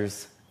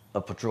supervisors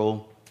of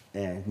patrol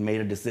made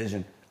a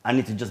decision. I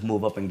need to just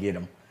move up and get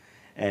him.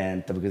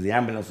 And because the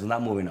ambulance was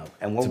not moving up.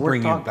 And what to we're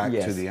bring you talking, back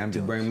yes, to the ambulance.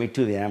 To bring me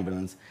to the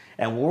ambulance.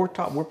 And we're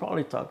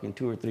probably talking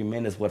 2 or 3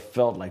 minutes, what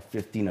felt like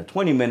 15 or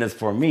 20 minutes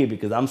for me,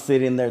 because I'm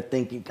sitting there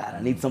thinking, God,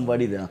 I need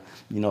somebody to,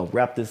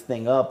 wrap this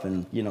thing up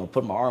and,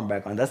 put my arm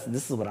back on. This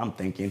is what I'm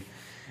thinking.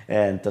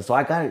 And so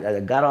I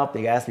got up,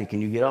 they asked me,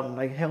 can you get up? I'm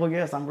like, hell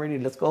yes, I'm ready,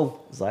 let's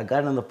go. So I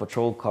got in the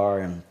patrol car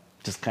and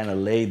just kind of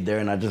laid there,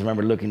 and I just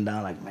remember looking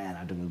down like, man,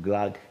 I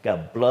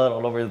got blood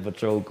all over the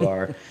patrol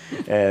car.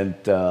 And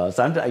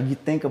you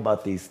think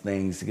about these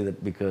things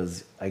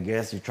because I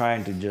guess you're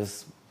trying to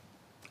just,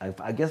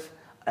 I guess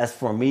as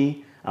for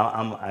me,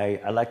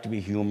 I like to be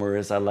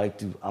humorous.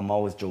 I'm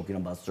always joking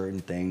about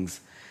certain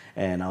things.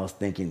 And I was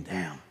thinking,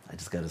 damn, I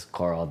just got his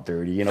car all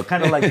dirty,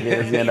 kind of like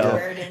his,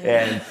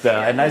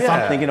 And I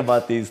started thinking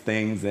about these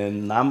things,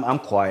 and I'm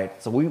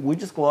quiet. So we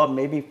just go up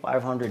maybe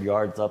 500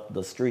 yards up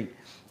the street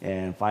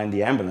and find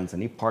the ambulance,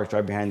 and he parks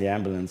right behind the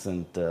ambulance.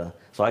 And so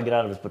I get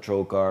out of his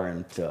patrol car,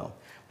 and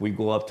we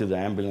go up to the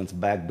ambulance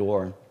back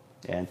door,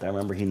 and I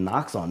remember he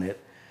knocks on it,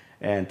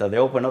 and they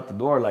open up the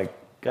door like,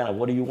 kind of,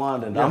 what do you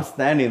want? And I'm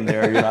standing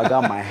there, I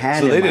got my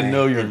hand so they didn't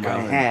know you were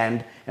coming. My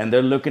hand, and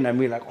they're looking at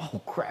me like, oh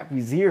crap,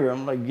 he's here.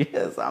 I'm like,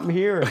 yes, I'm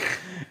here.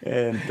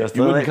 And so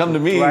you wouldn't come to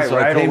me, so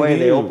right I came away to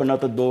they you. opened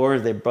up the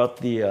doors. They brought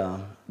the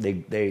they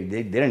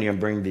didn't even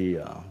bring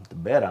the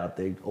bed out.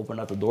 They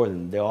opened up the doors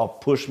and they all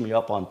pushed me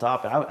up on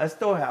top. And I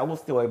was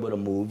still able to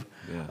move.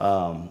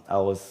 Yeah. I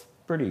was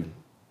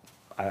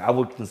I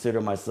would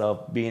consider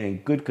myself being in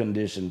good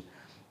condition,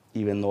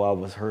 even though I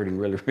was hurting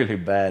really, really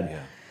bad.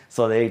 Yeah.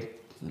 So they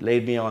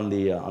laid me on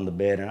the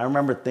bed, and I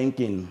remember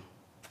thinking,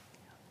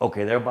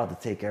 okay, they're about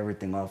to take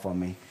everything off on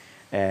me.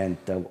 And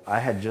I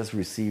had just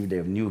received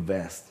a new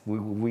vest.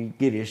 We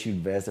get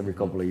issued vests every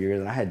couple of years,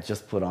 and I had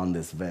just put on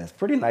this vest,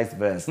 pretty nice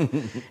vest,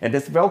 and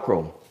it's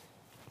Velcro.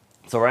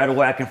 So right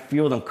away, I can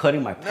feel them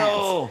cutting my pants.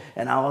 No.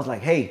 And I was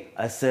like, hey,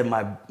 I said,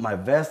 my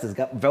vest has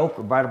got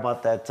Velcro. Right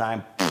about that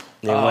time,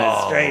 it went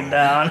straight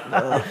down.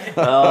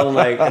 I was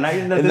like,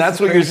 and that's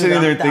what you're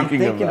sitting there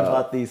thinking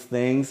about these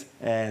things.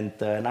 And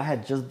I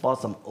had just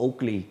bought some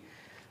Oakley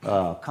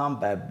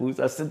combat boots.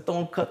 I said,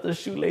 don't cut the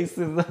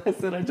shoelaces. I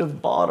said, I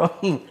just bought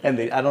them. And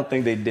I don't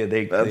think they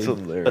did. That's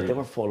hilarious. But they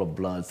were full of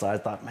blood. So I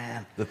thought,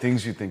 man. The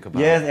things you think about.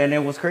 Yes, and it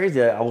was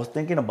crazy. I was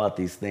thinking about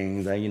these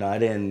things. I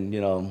didn't,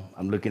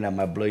 I'm looking at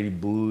my bloody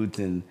boots,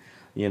 and,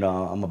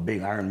 I'm a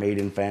big Iron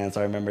Maiden fan.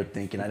 So I remember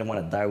thinking, I didn't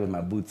want to die with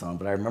my boots on.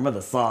 But I remember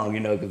the song,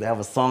 because they have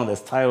a song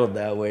that's titled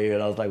that way.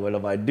 And I was like, well,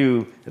 if I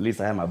do, at least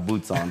I have my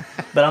boots on.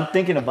 But I'm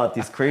thinking about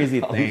these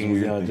crazy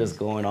things, just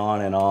going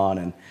on and on.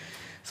 And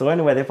so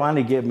anyway, they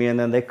finally get me, and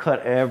then they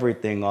cut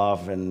everything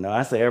off. And when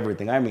I say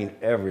everything, I mean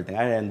everything.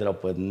 I ended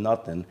up with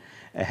nothing.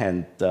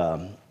 And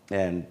so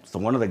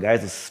one of the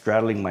guys is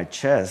straddling my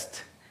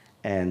chest,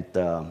 and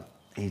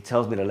he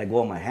tells me to let go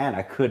of my hand.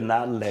 I could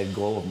not let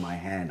go of my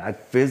hand. I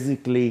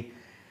physically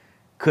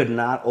could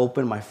not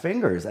open my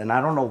fingers. And I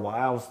don't know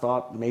why. I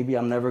thought maybe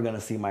I'm never going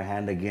to see my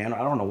hand again. I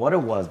don't know what it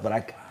was, but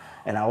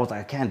I was like,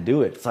 I can't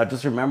do it. So I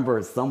just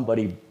remember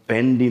somebody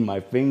bending my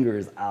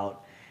fingers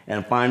out.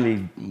 And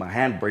finally, my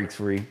hand breaks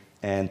free,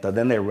 and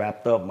then they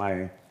wrapped up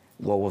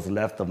what was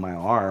left of my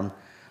arm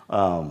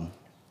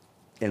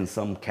in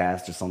some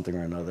cast or something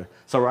or another.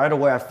 So right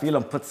away, I feel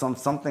them put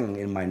something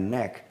in my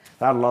neck.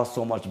 I lost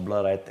so much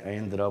blood, I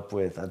ended up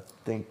with, I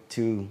think,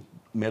 2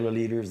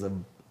 milliliters of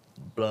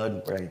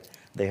blood. Right,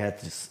 they had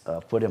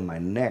to put in my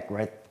neck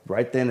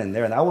right then and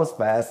there, and that was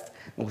fast.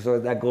 So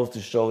that goes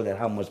to show that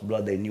how much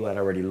blood they knew I'd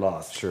already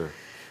lost. Sure.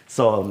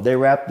 So they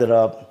wrapped it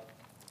up.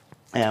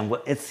 And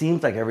it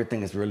seems like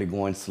everything is really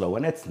going slow,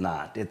 and it's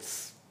not.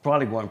 It's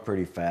probably going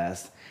pretty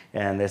fast.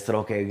 And they said,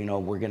 okay,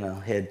 we're going to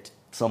head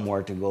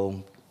somewhere to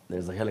go.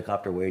 There's a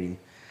helicopter waiting.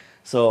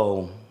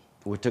 So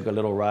we took a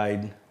little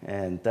ride,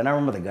 and then I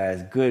remember the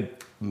guys,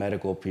 good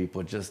medical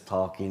people, just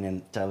talking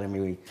and telling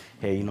me,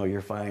 hey,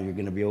 you're fine, you're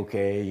going to be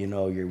okay,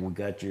 we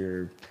got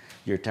your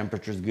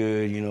temperature's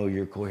good,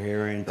 you're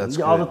coherent. That's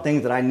all good. the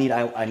things that I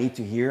need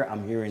to hear,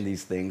 I'm hearing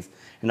these things.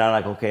 And I'm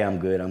like, okay, I'm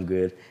good.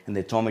 And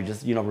they told me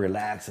just,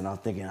 relax. And I was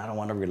thinking, I don't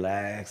want to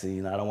relax.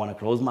 And, I don't want to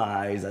close my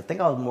eyes. I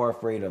think I was more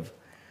afraid of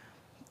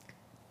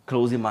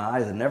closing my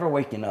eyes and never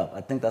waking up.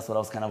 I think that's what I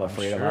was kind of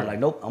afraid of. I'm like,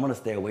 nope, I'm going to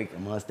stay awake.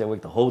 I'm going to stay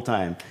awake the whole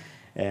time.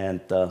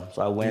 And so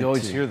I went. You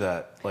always hear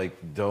that,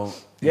 like, don't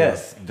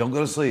go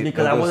to sleep.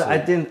 Because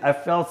I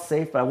felt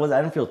safe, but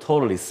I didn't feel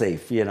totally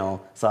safe,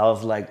 So I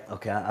was like,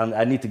 okay,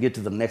 I need to get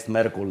to the next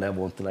medical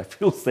level until I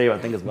feel safe. I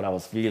think is what I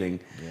was feeling.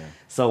 Yeah.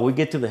 So we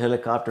get to the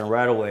helicopter, and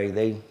right away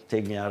they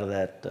take me out of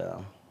that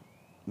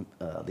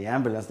the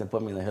ambulance. They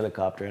put me in the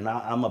helicopter, and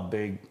I'm a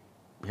big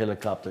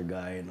helicopter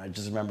guy, and I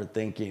just remember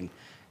thinking,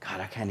 God,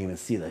 I can't even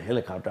see the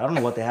helicopter. I don't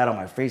know what they had on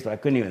my face, but I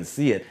couldn't even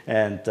see it.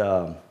 And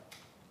I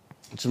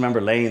just remember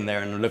laying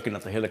there and looking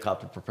at the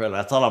helicopter propeller.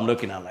 That's all I'm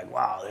looking at, like,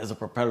 wow, there's a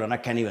propeller, and I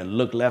can't even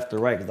look left or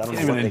right because I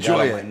don't know what they got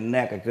on my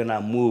neck. I could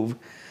not move.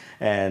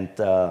 And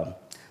so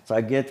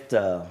I get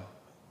to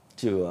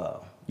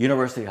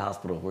University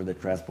Hospital where they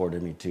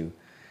transported me to.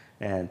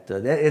 And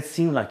it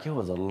seemed like it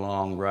was a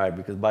long ride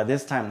because by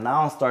this time,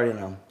 now I'm starting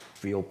to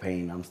feel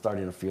pain. I'm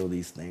starting to feel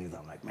these things.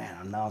 I'm like,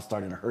 man, now I'm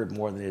starting to hurt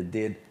more than it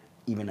did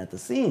even at the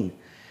scene.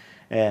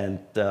 And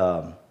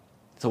so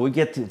we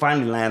get to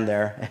finally land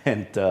there,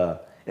 and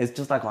it's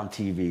just like on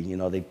TV. You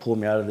know, they pull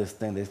me out of this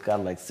thing. They've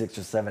got like 6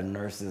 or 7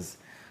 nurses,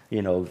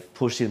 you know,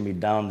 pushing me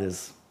down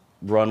this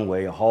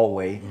runway, a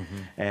hallway.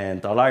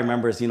 And all I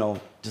remember is, you know,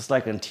 just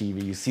like on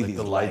TV, you see like these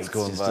lights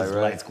going by,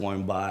 lights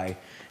going by,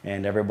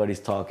 and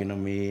everybody's talking to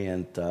me.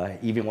 And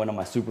even one of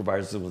my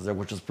supervisors was there,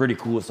 which was pretty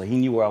cool. So he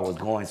knew where I was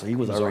going, so he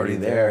was already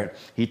there.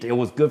 It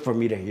was good for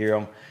me to hear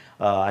him.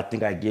 I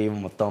think I gave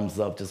him a thumbs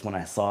up just when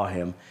I saw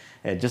him,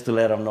 and just to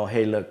let him know,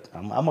 hey, look,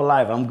 I'm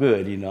alive, I'm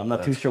good. You know, I'm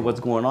not too sure what's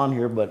going on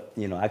here, but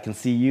you know, I can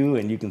see you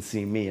and you can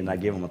see me, and I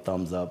gave him a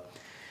thumbs up.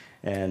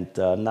 And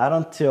not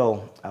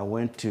until I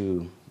went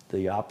to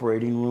the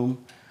operating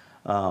room,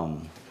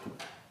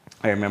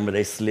 I remember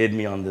they slid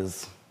me on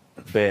this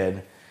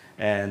bed,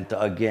 and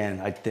again,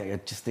 I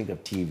just think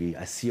of TV.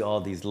 I see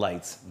all these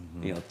lights.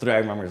 You know, I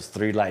remember there's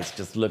 3 lights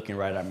just looking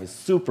right at me,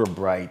 super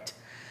bright.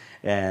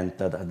 And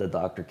the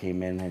doctor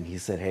came in and he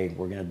said, hey,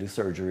 we're going to do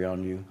surgery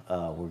on you.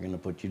 We're going to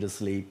put you to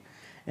sleep.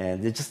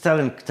 And they're just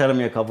telling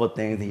me a couple of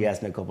things. He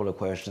asked me a couple of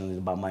questions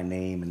about my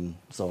name and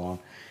so on.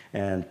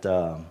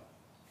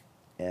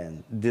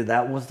 And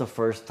that was the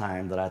first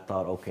time that I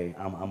thought, okay,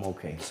 I'm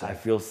okay. I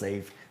feel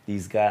safe.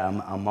 These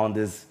guys, I'm on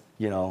this,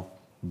 you know,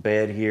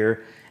 bed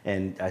here,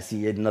 and I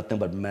see nothing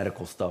but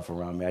medical stuff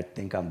around me. I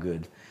think I'm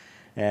good.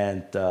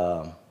 And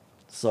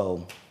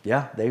so,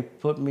 yeah, they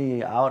put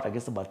me out, I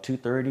guess, about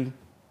 2:30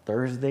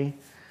 Thursday,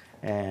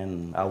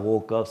 and I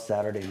woke up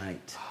Saturday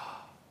night.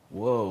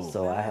 Whoa.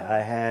 So I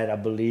had, I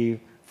believe,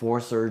 4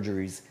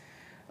 surgeries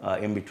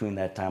in between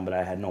that time, but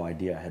I had no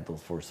idea I had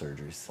those 4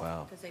 surgeries.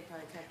 Wow. Because they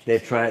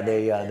probably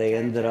kept you. They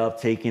ended up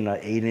taking an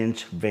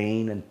 8-inch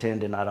vein and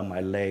tendon out of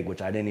my leg,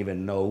 which I didn't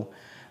even know,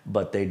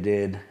 but they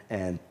did.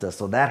 And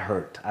so that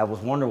hurt. I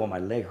was wondering why my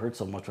leg hurt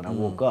so much when I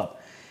woke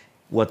up.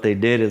 What they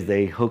did is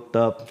they hooked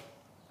up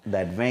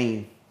that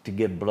vein to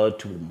get blood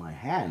to my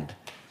hand.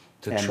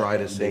 To try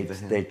to save the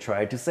hand? They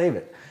tried to save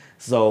it.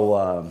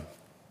 So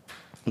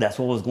that's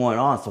what was going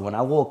on. So when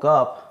I woke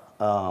up,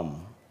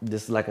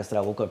 this, like I said,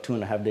 I woke up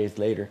 2.5 days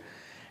later,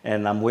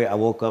 and I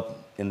woke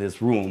up in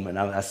this room, and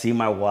I see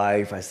my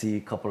wife, I see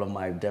a couple of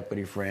my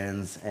deputy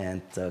friends,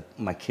 and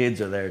my kids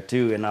are there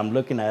too, and I'm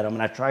looking at them,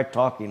 and I tried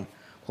talking.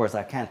 Of course,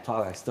 I can't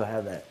talk. I still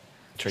have that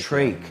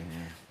trach.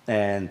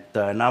 And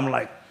I'm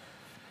like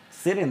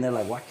sitting there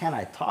like, why can't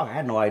I talk? I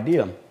had no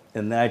idea.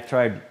 And then I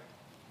tried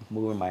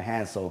moving my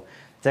hands. So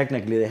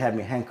technically, they had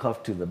me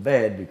handcuffed to the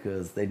bed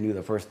because they knew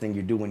the first thing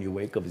you do when you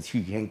wake up is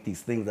you yank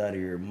these things out of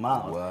your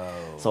mouth.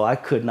 Wow. So I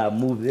could not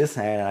move this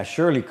hand. I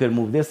surely couldn't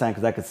move this hand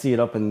because I could see it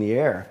up in the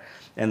air.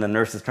 And the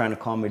nurse is trying to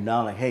calm me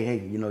down, like, hey,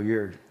 you know,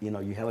 you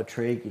have a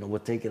trach. You know, we'll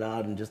take it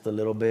out in just a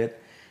little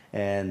bit.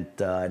 And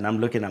I'm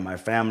looking at my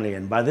family,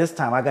 and by this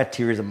time I got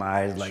tears in my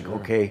eyes, like,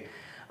 okay,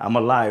 I'm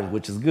alive,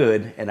 which is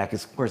good. And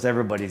of course,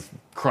 everybody's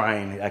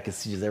crying. I can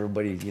see just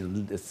everybody, you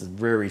know, it's a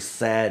very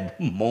sad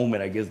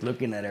moment, I guess,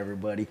 looking at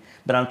everybody.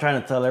 But I'm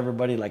trying to tell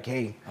everybody, like,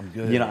 hey, I'm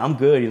good. You know, I'm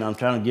good. You know, I'm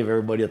trying to give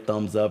everybody a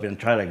thumbs up and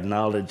try to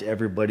acknowledge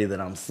everybody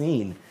that I'm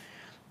seeing.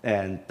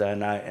 And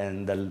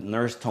the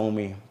nurse told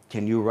me,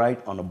 can you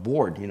write on a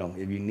board, you know,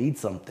 if you need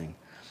something?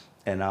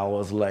 And I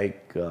was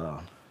like,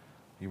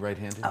 you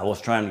right-handed? I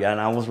was trying to, and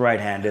I was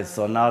right-handed.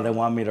 So now they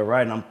want me to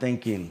write, and I'm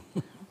thinking,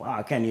 wow,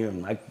 I can't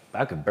even,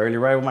 I could barely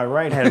write with my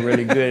right hand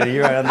really good. And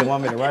here they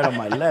want me to write on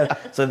my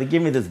left. So they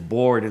give me this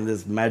board and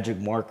this magic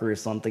marker or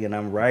something, and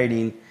I'm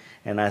writing,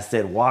 and I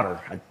said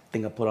water. I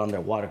think I put on there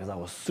water because I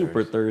was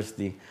super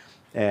thirsty.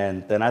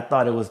 And then I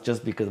thought it was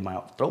just because my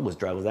throat was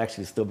dry. It was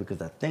actually still because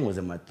that thing was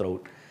in my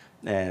throat.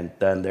 And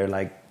then they're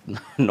like,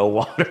 no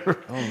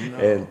water. Oh, no.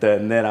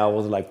 And then I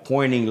was like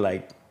pointing,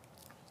 like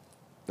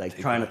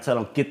trying to tell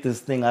them, get this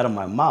thing out of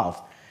my mouth.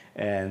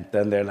 And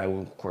then they're like,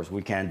 well, of course,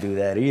 we can't do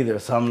that either.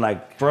 So I'm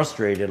like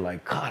frustrated,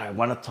 like, God, I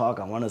want to talk,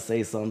 I want to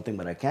say something,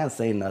 but I can't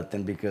say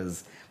nothing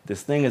because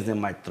this thing is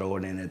in my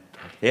throat and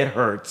it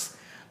hurts.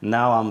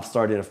 Now I'm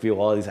starting to feel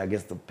all these, I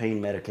guess the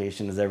pain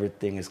medication is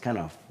everything is kind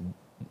of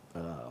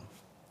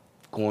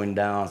going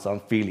down. So I'm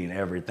feeling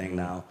everything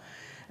now.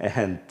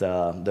 And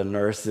the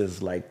nurse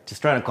is like,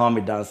 just trying to calm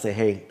me down and say,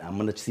 hey, I'm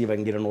going to see if I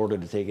can get an order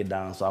to take it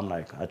down. So I'm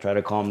like, I try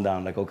to calm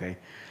down, like, okay.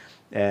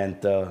 And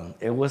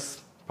it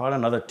was probably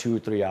another 2 or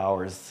 3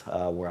 hours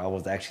where I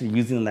was actually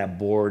using that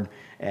board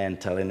and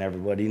telling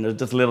everybody, you know,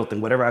 just little thing,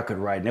 whatever I could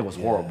write. And it was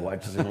horrible. I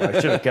just, I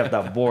should have kept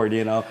that board,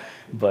 you know.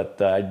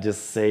 But I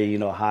just say, you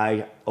know,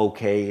 hi,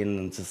 okay,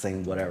 and just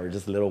saying whatever,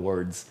 just little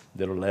words,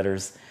 little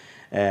letters.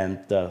 And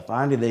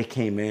finally they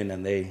came in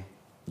and they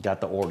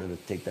got the order to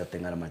take that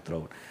thing out of my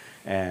throat.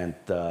 And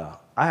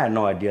I had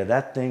no idea.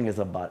 That thing is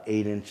about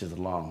 8 inches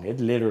long. It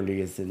literally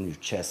is in your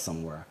chest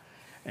somewhere.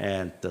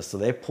 And so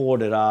they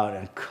pulled it out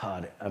and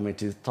cut it. I mean,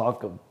 to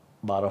talk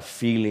about a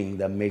feeling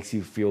that makes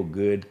you feel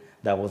good,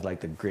 that was like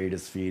the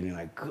greatest feeling.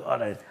 Like,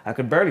 God, I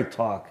could barely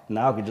talk.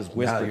 Now I could just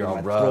whisper because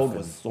my throat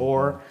was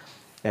sore.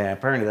 And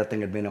apparently that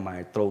thing had been in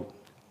my throat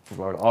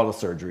for all the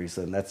surgeries.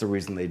 And that's the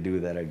reason they do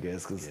that, I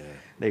guess, because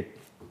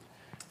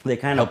they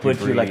kind of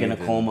put you like in a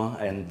coma.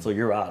 And so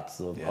you're out.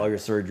 So all your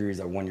surgeries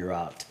are when you're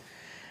out.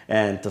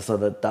 And so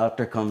the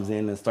doctor comes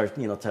in and starts,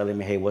 telling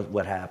me, hey,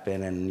 what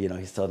happened? And,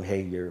 he's telling me,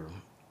 hey,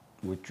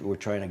 we're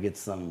trying to get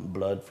some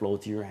blood flow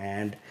to your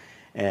hand.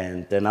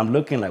 And then I'm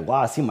looking like,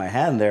 wow, I see my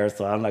hand there.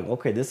 So I'm like,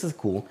 okay, this is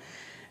cool.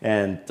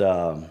 And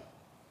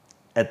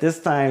at this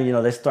time,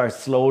 they start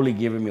slowly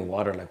giving me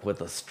water, like with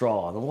a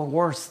straw. The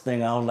worst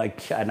thing, I was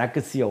like, and I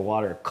could see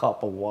a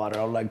cup of water.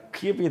 I was like,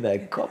 give me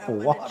that cup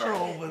of water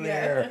over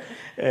there.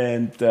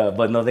 And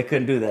but no, they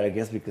couldn't do that, I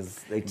guess,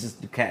 because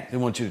you can't. They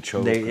want you to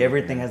choke.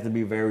 Everything has to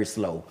be very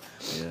slow.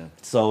 Yeah.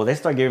 So they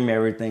start giving me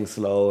everything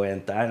slow,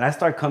 and I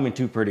start coming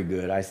to pretty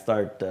good. I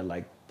start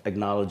like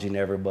acknowledging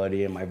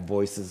everybody, and my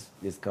voice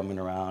is coming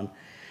around.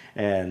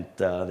 And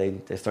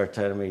they start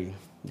telling me,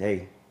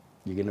 hey,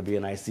 you're going to be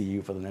in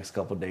ICU for the next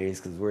couple of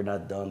days because we're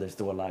not done. There's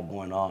still a lot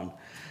going on.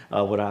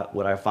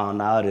 What I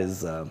found out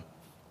is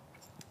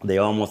they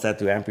almost had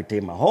to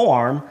amputate my whole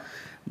arm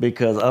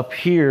because up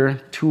here,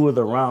 2 of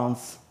the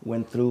rounds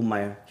went through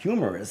my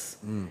humerus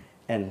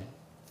and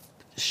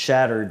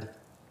shattered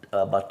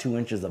about 2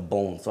 inches of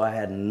bone. So I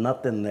had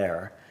nothing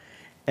there.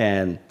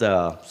 And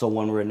so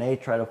when Renee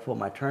tried to put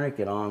my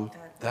tourniquet on,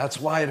 that's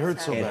why it hurt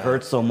so bad. It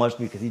hurt so much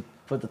because he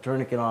put the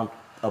tourniquet on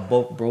a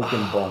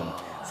broken bone.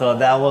 So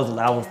I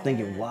was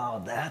thinking,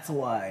 wow, that's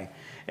why.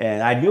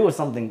 And I knew it was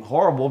something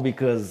horrible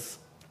because,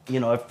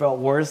 it felt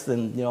worse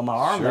than, my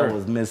arm that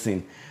was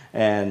missing.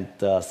 And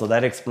so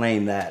that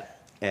explained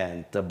that.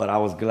 And but I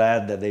was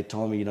glad that they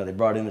told me, they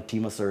brought in a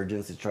team of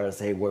surgeons to try to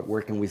say, hey,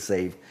 where can we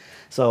save?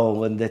 So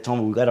when they told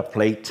me we got a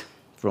plate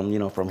from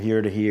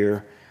here to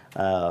here,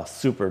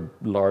 super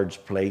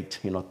large plate,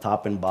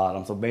 top and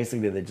bottom. So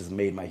basically they just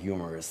made my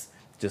humerus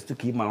just to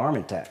keep my arm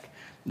intact.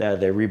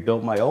 They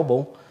rebuilt my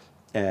elbow.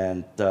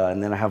 And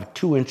then I have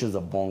 2 inches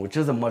of bone, which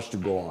isn't much to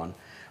go on.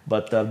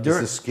 But is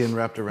the skin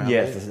wrapped around it?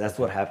 Yes, that's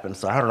what happened.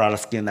 So I had a lot of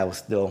skin that was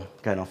still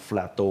kind of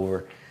flapped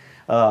over.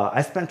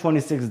 I spent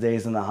 26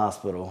 days in the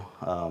hospital.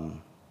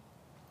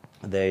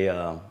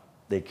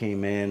 They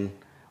came in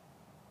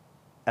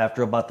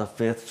after about the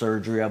 5th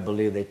surgery, I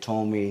believe. They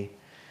told me,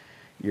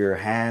 your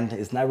hand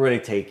is not really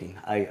taking.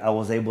 I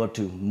was able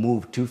to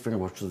move 2 fingers,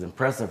 which was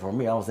impressive for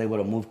me. I was able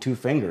to move 2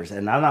 fingers.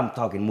 And now I'm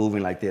talking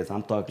moving like this.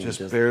 I'm talking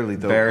just barely,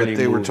 though. Barely but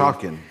they moving. were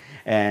talking.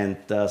 And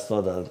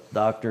so the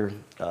doctor,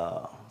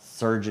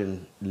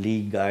 surgeon,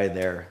 lead guy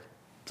there,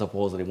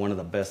 supposedly one of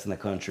the best in the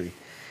country,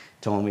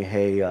 told me,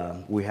 hey,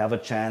 we have a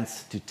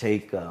chance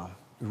to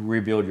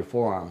rebuild your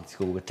forearm.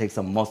 So we'll take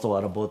some muscle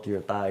out of both of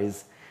your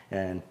thighs,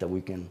 and we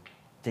can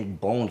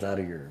take bones out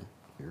of your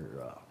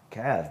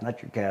calves.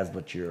 Not your calves,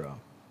 but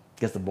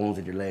the bones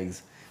in your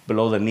legs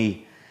below the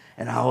knee.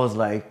 And I was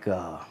like,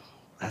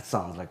 that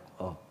sounds like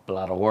a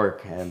lot of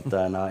work. And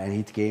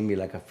he gave me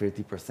like a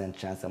 50%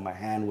 chance that my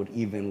hand would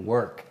even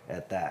work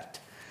at that.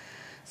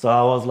 So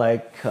I was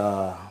like,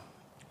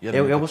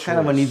 it was kind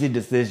of an easy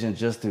decision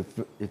just to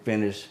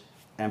finish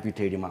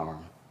amputating my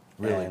arm.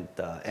 Really?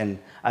 And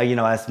I,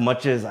 as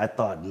much as I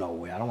thought, no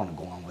way, I don't want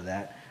to go on with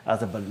that. I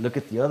said, but look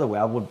at the other way.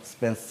 I would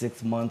spend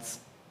 6 months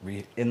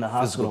in the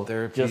hospital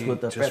just with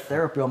the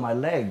therapy on my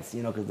legs,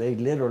 because they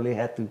literally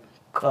had to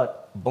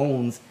cut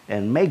bones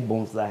and make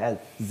bones that I had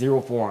 0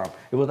 forearm.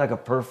 It was like a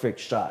perfect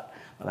shot.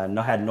 I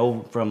had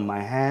no, from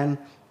my hand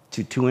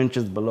to 2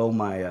 inches below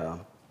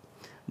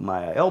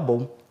my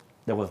elbow,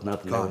 there was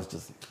nothing. It was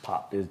just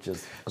popped. It was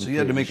just. So you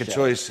had to make a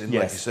choice, and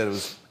like you said, it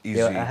was easy.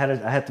 Yeah,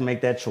 I had to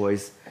make that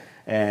choice.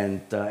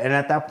 And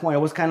at that point, it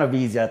was kind of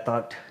easy. I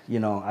thought, I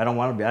didn't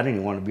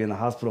even want to be in the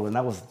hospital. And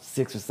that was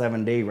 6 or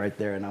 7 days right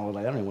there. And I was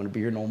like, I don't even want to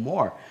be here no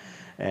more.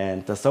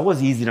 And so it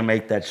was easy to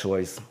make that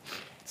choice.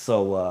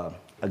 So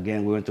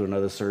again, we went through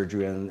another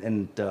surgery,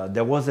 and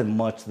there wasn't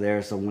much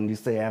there. So when you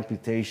say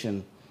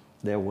amputation,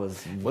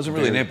 wasn't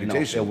really an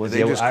amputation.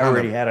 No, I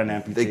already had an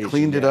amputation. They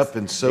cleaned it up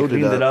and sewed it up. They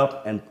cleaned it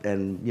up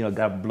and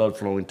got blood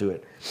flowing to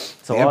it.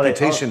 So the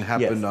amputation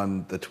happened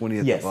on the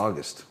 20th of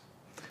August.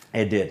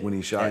 It did. When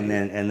he shot you.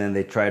 And then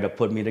they tried to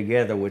put me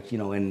together, which,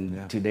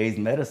 in today's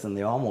medicine,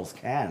 they almost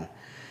can.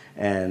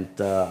 And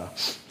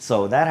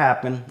so that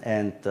happened.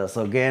 And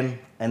so again,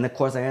 and of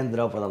course I ended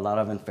up with a lot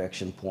of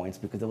infection points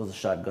because there was a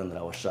shotgun that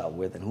I was shot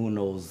with. And who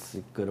knows,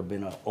 it could have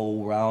been an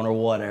old round or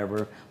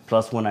whatever,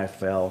 plus when I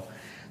fell.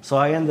 So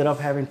I ended up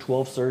having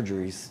 12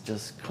 surgeries,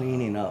 just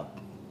cleaning up,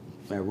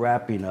 and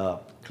wrapping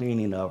up,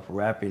 cleaning up,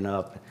 wrapping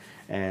up.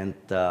 And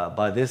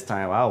by this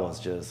time, I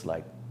was just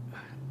like,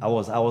 I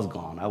was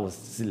gone. I was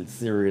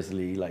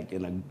seriously like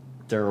in a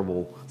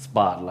terrible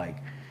spot. Like,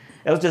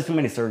 it was just too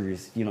many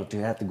surgeries, to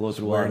have to go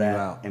through all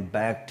that and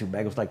back to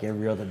back. It was like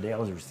every other day I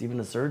was receiving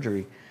a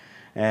surgery.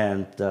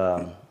 And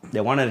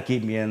they wanted to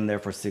keep me in there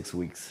for 6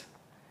 weeks.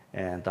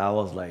 And I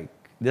was like,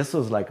 this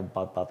was like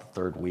about the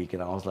third week.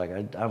 And I was like,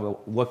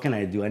 what can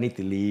I do? I need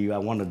to leave. I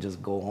want to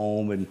just go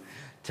home and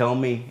tell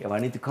me if I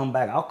need to come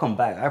back, I'll come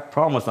back. I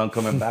promise I'm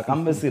coming back.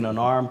 I'm missing an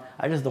arm.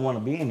 I just don't want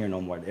to be in here no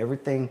more.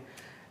 Everything.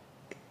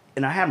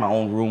 And I had my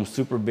own room,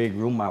 super big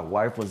room. My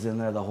wife was in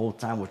there the whole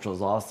time, which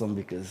was awesome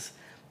because,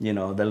 you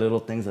know, the little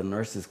things the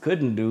nurses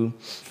couldn't do,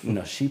 you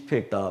know, she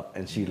picked up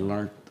and she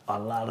learned a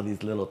lot of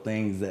these little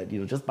things that, you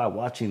know, just by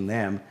watching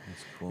them.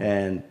 That's cool.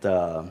 And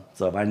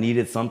so if I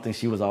needed something,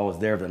 she was always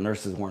there if the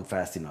nurses weren't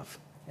fast enough.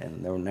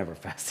 And they were never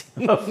fast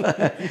enough.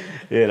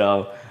 You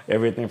know,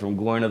 everything from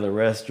going to the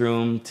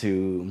restroom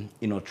to,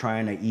 you know,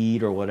 trying to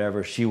eat or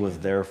whatever, she was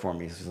there for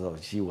me. So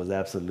she was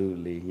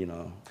absolutely, you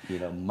know,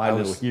 my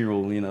little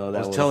hero, you know. I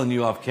was telling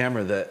you off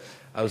camera that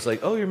I was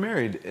like, oh, you're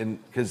married. And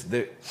because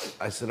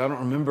I said, I don't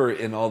remember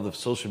in all the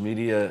social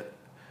media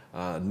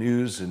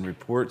news and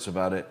reports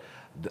about it,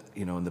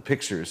 you know, in the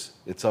pictures,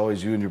 it's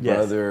always you and your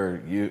brother,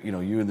 or you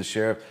know, you and the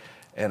sheriff.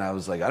 And I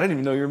was like, I didn't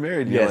even know you were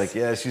married. And you're like,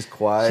 yeah, she's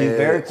quiet. She's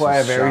very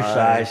quiet, very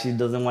shy. She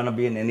doesn't want to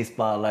be in any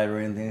spotlight or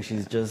anything.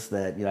 She's just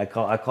that, you know,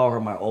 I call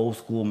her my old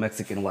school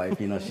Mexican wife.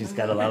 You know, she's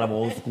got a lot of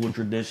old school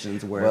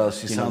traditions where,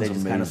 she you know, sounds they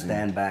just kind of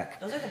stand back.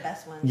 Those are the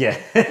best ones.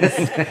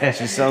 Yeah.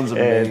 She sounds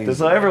amazing. And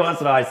so every once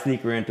in a while I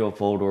sneak her into a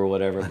photo or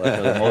whatever, but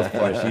for the most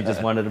part, she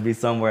just wanted to be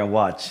somewhere and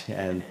watch.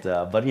 And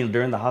but, you know,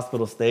 during the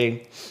hospital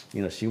stay,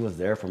 you know, she was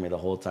there for me the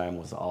whole time.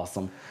 It was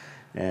awesome.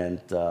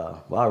 And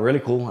wow,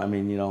 really cool. I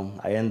mean, you know,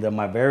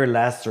 my very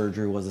last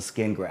surgery was a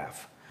skin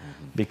graft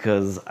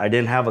because I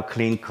didn't have a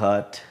clean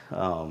cut.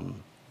 So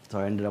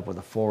I ended up with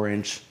a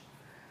 4-inch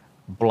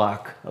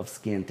block of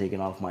skin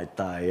taken off my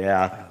thigh.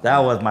 Yeah, that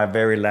was my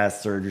very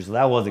last surgery. So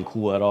that wasn't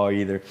cool at all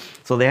either.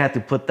 So they had to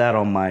put that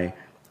on my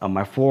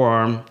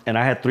forearm, and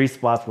I had 3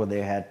 spots where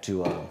they had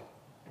to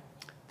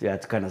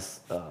kind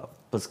of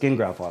put skin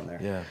graft on there.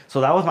 Yeah.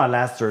 So that was my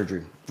last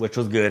surgery, which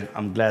was good.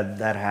 I'm glad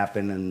that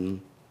happened, and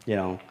you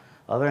know.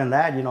 Other than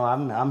that, you know,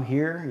 I'm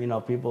here. You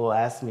know, people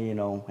ask me, you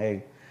know,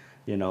 hey,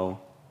 you know,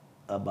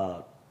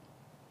 about,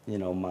 you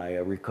know, my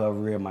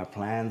recovery and my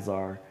plans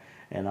are,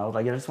 and I was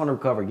like, I just want to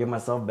recover, get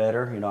myself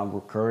better. You know,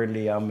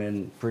 I'm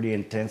in pretty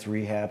intense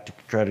rehab to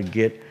try to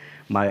get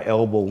my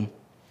elbow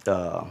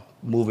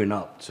moving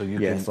up. So you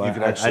can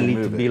actually I need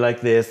move to it. be like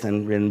this.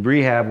 And in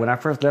rehab, when I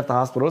first left the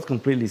hospital, it was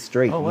completely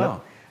straight. Oh wow. You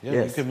know? Yeah,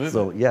 yes. you can move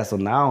so it. yeah, so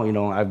now, you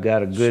know, I've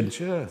got a good,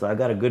 Sure. so I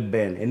got a good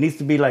bend. It needs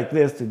to be like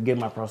this to get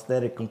my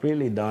prosthetic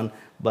completely done,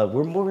 but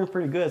we're moving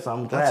pretty good, so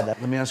I'm glad.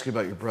 Let me ask you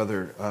about your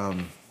brother.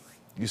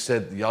 You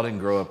said y'all didn't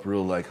grow up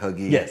real like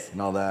huggy Yes.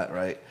 and all that,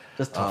 right?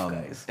 Just tough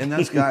guys. And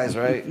that's guys,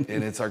 right?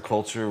 And it's our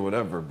culture,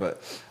 whatever.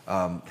 But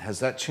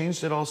has that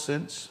changed at all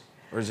since?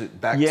 Or is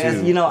it back to?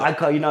 Yes, you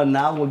know,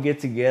 now we'll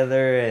get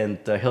together and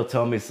he'll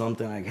tell me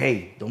something like,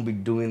 hey, don't be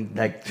doing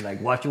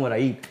like watching what I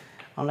eat.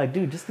 I'm like,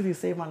 dude, just because you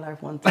saved my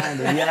life one time.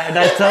 And yeah, and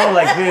I tell him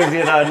like this,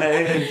 you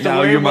know. So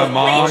now you're my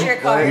mom. Raise your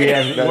card.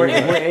 Yeah, we're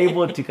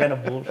able to kind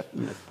of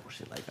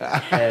bullshit like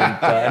that.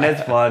 And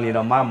it's fun, you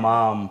know. My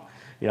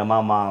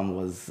mom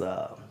was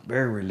a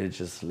very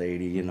religious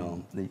lady, you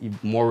know,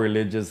 more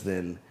religious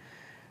than,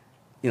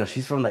 you know,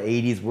 she's from the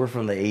 80s, we're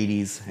from the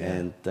 80s. Yeah.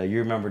 And you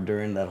remember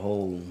during that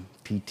whole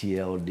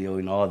PTL deal,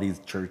 you know, all these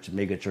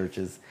mega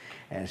churches.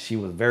 And she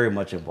was very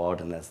much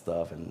involved in that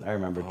stuff. And I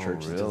remember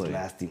churches just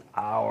lasting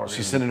hours.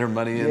 She's sending her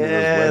money in.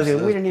 Yeah,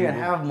 we didn't even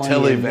have money.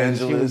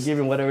 Televangelist. She was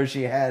giving whatever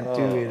she had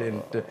to it.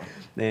 And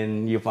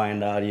then you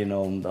find out, you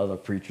know, the other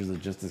preachers are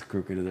just as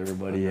crooked as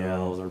everybody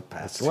else, or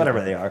pastors,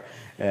 whatever they are.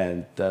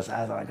 And I was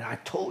like, I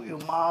told you,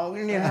 Mom, we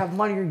didn't even have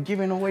money. You're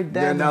giving away that.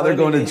 Yeah, now they're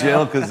going to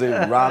jail because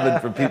they're robbing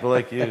from people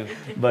like you.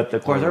 But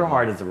of course, her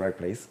heart is the right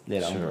place. You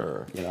know,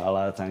 sure. You know, a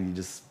lot of times you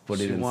just put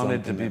it in. She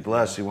wanted to be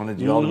blessed. She wanted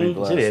you Mm-hmm. all to be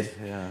blessed. She did.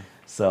 Yeah.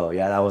 So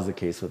yeah, that was the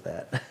case with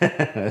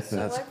that.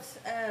 So what's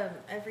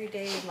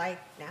everyday like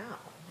now?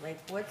 Like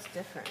what's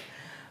different?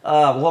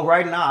 Well,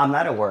 right now I'm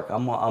not at work.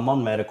 I'm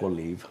on medical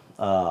leave.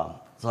 So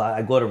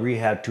I go to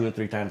rehab 2 and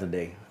 3 times a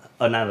day.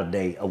 Not a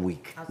day, a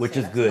week, which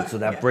is good. So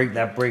that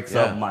breaks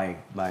up my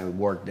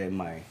work day.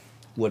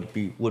 Would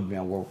be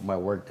my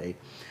work day.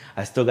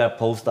 I still got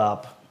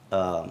post-op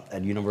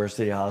at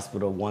University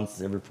Hospital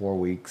once every 4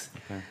 weeks.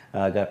 Okay.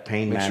 I got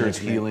pain management. Make sure it's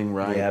healing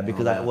right. Yeah,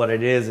 because what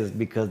it is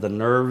because the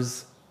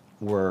nerves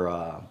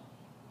were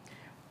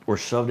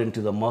shoved into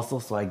the muscle.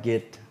 So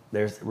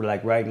there's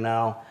like right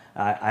now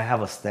I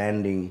have a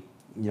standing,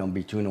 you know,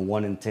 between a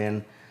 1 and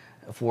 10,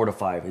 4 to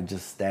 5. It's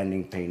just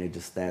standing pain. It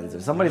just stands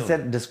there. Somebody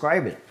said,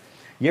 describe it.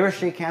 You ever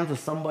shake hands with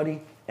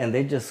somebody and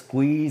they just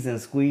squeeze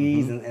and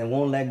squeeze and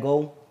won't let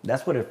go?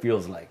 That's what it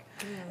feels like.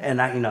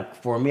 And I, you know,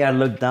 for me, I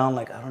look down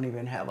like I don't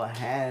even have a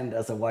hand.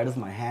 I said, why does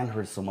my hand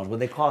hurt so much? Well,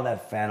 they call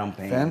that phantom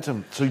pain.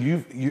 Phantom. So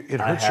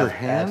it hurts your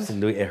hand?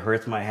 Absolutely, it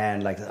hurts my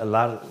hand. Like a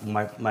lot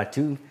of my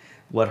two.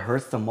 What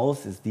hurts the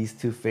most is these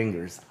 2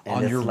 fingers. And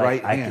on it's your like,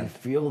 right hand. I can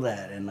feel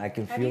that, and I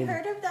can Have feel. you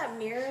heard of that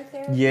mirror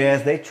therapy?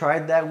 Yes, they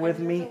tried that with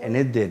me, and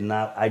it did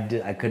not.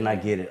 I could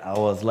not get it. I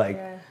was like,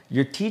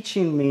 you're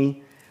teaching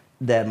me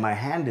that my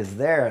hand is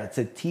there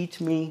to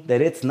teach me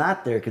that it's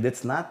not there, because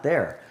it's not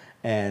there.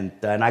 And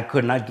I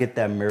could not get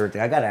that mirror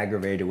thing. I got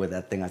aggravated with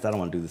that thing. I said, I don't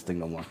want to do this thing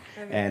no more.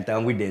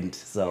 And we didn't.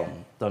 So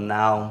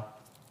now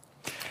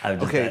I've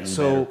just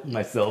gotten better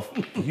myself.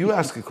 You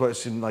ask a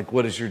question like,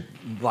 what does your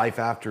life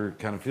after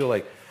kind of feel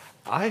like?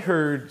 I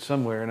heard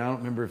somewhere, and I don't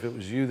remember if it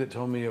was you that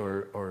told me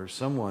or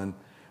someone,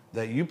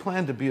 that you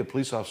plan to be a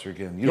police officer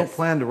again. You don't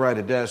plan to ride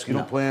a desk. You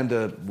don't plan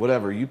to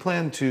whatever. You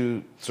plan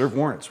to serve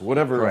warrants,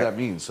 whatever that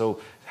means.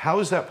 So how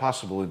is that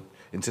possible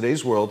in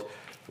today's world?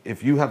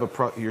 If you have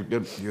they're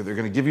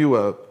going to give you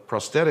a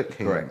prosthetic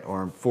hand,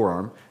 arm,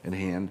 forearm, and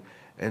hand,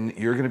 and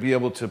you're going to be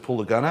able to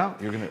pull a gun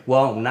out. You're going to.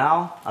 Well,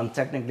 now I'm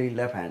technically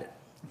left-handed.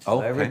 So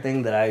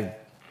everything that I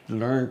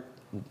learned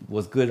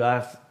was good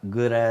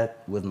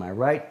at with my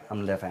right,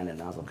 I'm left-handed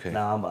now. So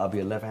now I'll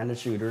be a left-handed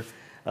shooter,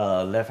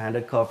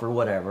 left-handed cuffer,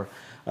 whatever.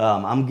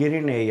 I'm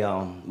getting a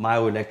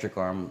myoelectric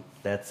arm.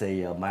 That's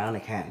a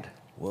bionic hand.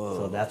 Whoa!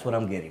 So that's what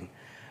I'm getting.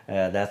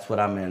 That's what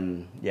I'm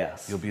in.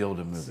 Yes. You'll be able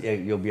to move it. Yeah,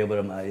 you'll be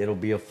able to. It'll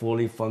be a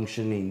fully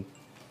functioning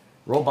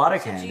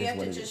robotic hand. Do you have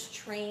to just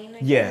train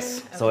again? Yes.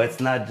 Okay. So it's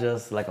not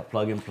just like a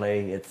plug and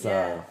play. It's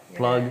a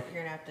plug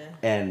you're gonna have to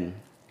and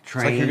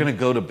train. It's like you're going to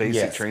go to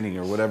basic training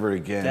or whatever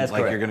again. That's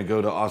like correct. you're going to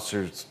go to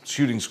officers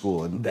shooting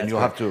school, and you'll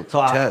have to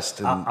so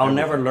test. I'll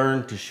never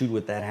learn to shoot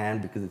with that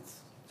hand because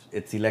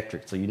it's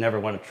electric, so you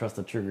never want to trust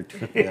the trigger.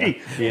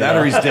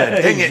 Battery's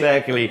dead. Dang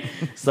exactly.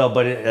 So,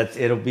 but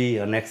it'll be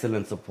an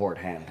excellent support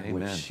hand,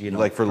 which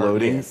like for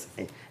loading. Yes.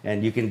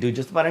 And you can do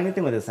just about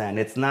anything with this hand.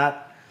 It's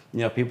not,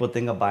 people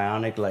think of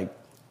bionic like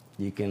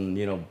you can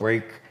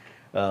break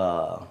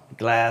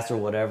glass or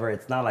whatever.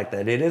 It's not like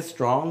that. It is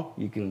strong.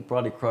 You can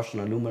probably crush an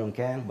aluminum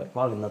can, but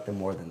probably nothing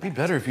more than that. It'd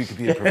be better if you could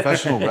be a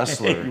professional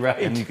wrestler,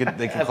 right? And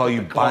they could call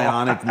you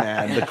Bionic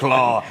Man, the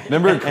Claw.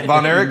 Remember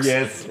Von Erichs?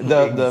 Yes,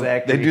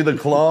 exactly. They do the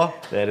claw.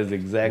 That is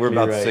exactly. We're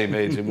about the same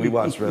age, and we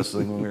watched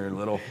wrestling when we were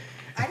little.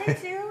 I did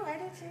too.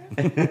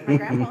 My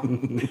grandpa.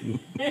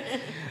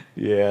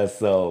 Yeah.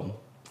 So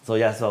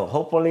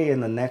hopefully in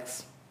the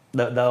next,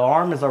 the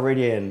arm is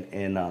already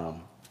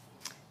in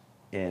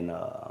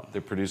they're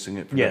producing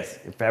it.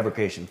 In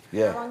fabrication.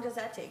 Yeah. How long does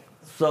that take?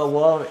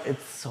 So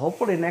it's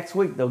hopefully next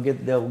week they'll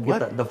get the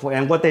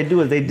and what they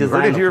do is they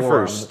design heard it the here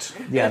forearm. first.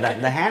 Yeah,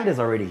 the hand is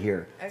already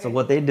here. Okay. So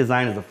what they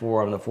design is the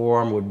forearm. The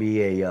forearm would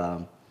be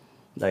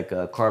like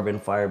a carbon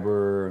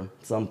fiber,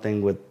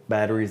 something with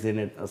batteries in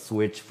it, a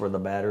switch for the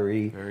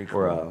battery. Very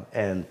cool.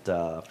 And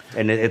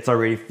it's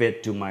already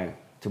fit to my.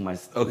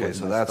 Okay,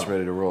 so that's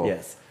ready to roll.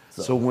 Yes.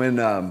 So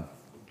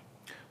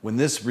when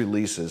this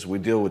releases, we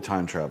deal with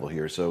time travel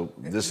here. So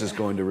this is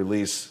going to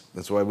release.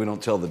 That's why we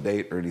don't tell the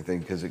date or anything,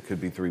 because it could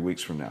be 3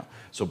 weeks from now.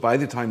 So by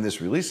the time this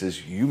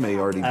releases, you may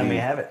already be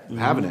have it.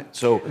 having it.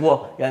 So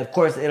of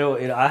course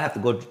I have to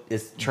go.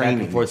 It's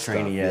training for stuff,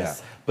 training. Yes.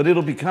 Yeah. But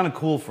it'll be kind of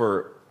cool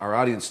for our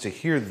audience to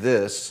hear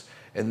this,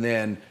 and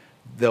then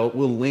we'll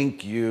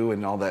link you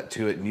and all that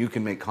to it, and you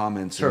can make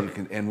comments. Sure.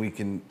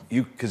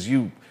 Because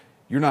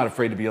you're not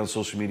afraid to be on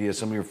social media.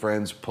 Some of your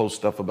friends post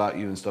stuff about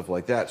you and stuff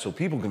like that. So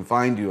people can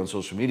find you on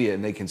social media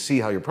and they can see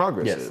how your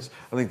progress is.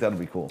 I think that'll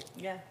be cool.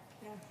 Yeah.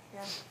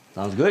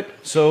 Sounds good.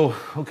 So,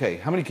 okay,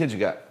 how many kids you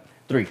got?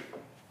 3.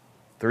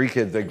 3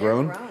 kids, they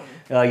grown?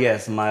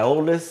 Yes, my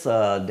oldest,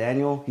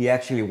 Daniel, he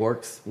actually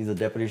works. He's a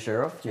deputy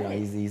sheriff.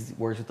 He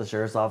works with the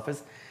sheriff's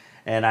office.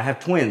 And I have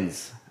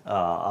twins,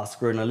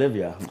 Oscar and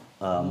Olivia.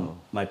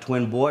 My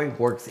twin boy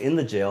works in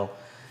the jail.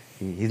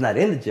 He's not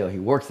in the jail, he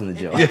works in the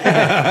jail.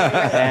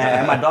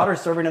 And my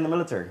daughter's serving in the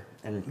military.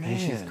 And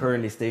she's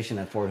currently stationed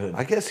at Fort Hood.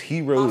 I guess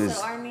hero Also is...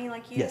 Army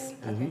like you? Yes.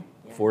 Okay. Mm-hmm.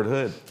 Yeah. Fort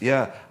Hood.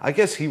 Yeah, I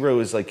guess hero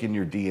is like in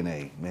your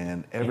DNA,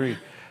 man.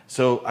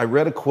 So I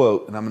read a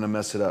quote, and I'm going to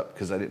mess it up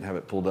because I didn't have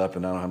it pulled up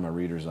and I don't have my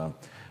readers on.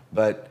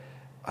 But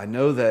I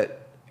know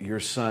that your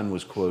son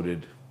was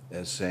quoted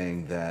as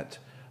saying that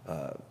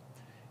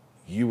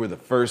you were the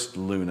first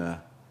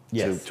Luna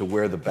to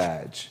wear the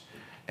badge,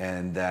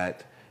 and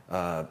that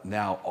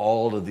now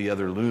all of the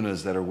other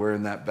Lunas that are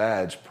wearing that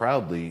badge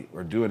proudly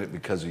are doing it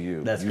because of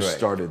you. That's you correct.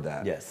 Started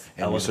that. Yes.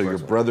 And so your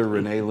brother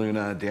Renee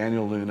Luna,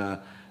 Daniel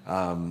Luna,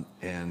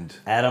 and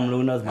Adam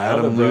Luna's my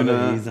Adam other brother.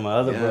 Luna, He's my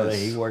other brother.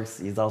 He works.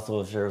 He's also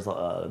a sheriff's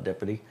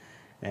deputy,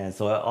 and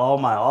so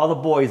all the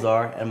boys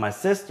are. And my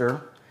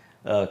sister,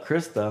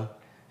 Krista,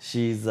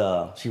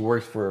 she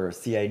works for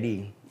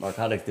CID,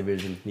 Narcotics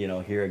Division.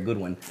 Here at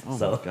Goodwin. Oh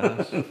my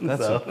gosh,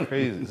 that's so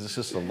crazy. It's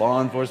just a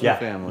law enforcement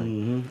family.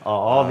 Mm-hmm.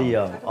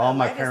 All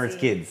my parents'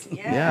 kids.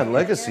 Yeah,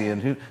 legacy.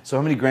 And so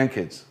how many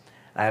grandkids?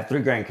 I have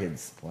 3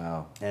 grandkids.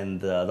 Wow. And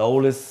the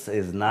oldest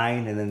is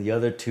 9, and then the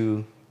other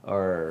 2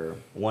 are,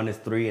 one is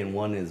 3 and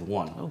one is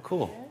 1. Oh,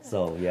 cool.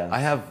 So yeah. I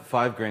have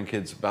 5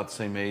 grandkids about the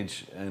same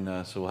age,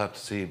 and so we'll have to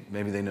see.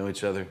 Maybe they know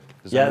each other.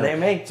 Yeah, they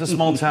may. It's a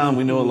small town.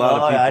 We know a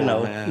lot of people. I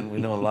know. Man. We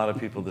know a lot of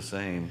people the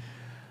same.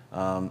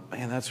 Man,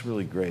 that's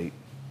really great.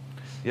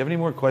 You have any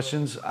more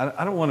questions?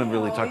 I don't want to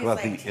really talk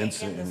about the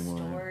incident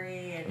anymore.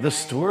 The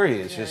story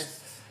is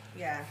just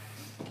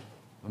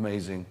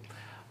amazing.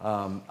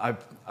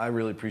 I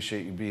really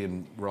appreciate you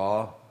being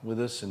raw with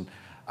us, and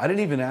I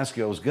didn't even ask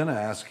you. I was gonna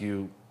ask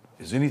you,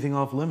 is anything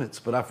off limits?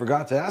 But I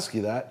forgot to ask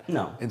you that.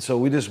 No. And so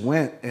we just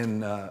went,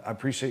 and I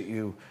appreciate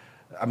you.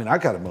 I mean, I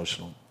got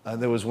emotional.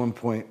 There was one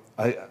point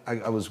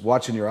I was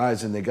watching your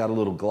eyes, and they got a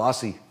little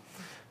glossy.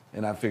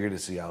 And I figured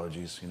it's the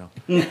allergies, you know.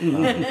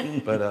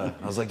 But I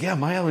was like, yeah,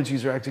 my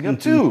allergies are acting up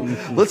too.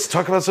 Let's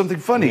talk about something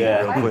funny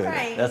real quick.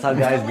 Crying. That's how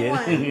guys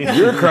get.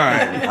 You're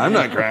crying. I'm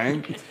not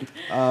crying.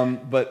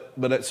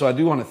 But so I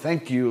do want to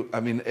thank you.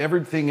 I mean,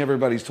 everything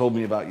everybody's told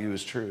me about you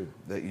is true.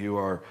 That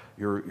you're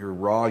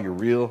raw, you're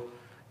real.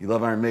 You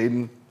love Iron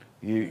Maiden.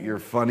 You're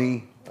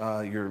funny.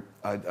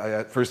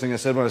 First thing I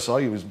said when I saw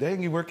you was,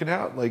 dang, you working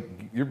out. Like,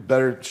 you're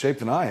better shape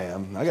than I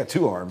am. I got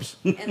 2 arms.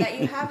 And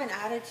that you have an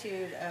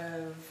attitude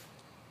of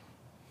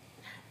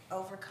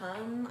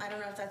overcome. I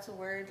don't know if that's a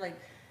word. Like,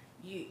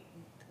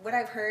 what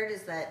I've heard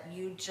is that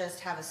you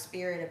just have a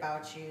spirit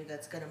about you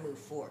that's going to move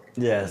forward.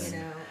 Yes. You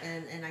know,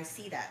 and I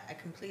see that. I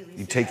completely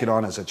see You take that. it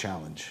on as a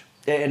challenge.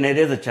 And it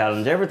is a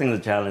challenge. Everything's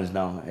a challenge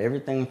now.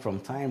 Everything from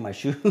tying my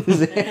shoes.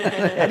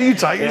 How do you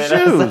tie your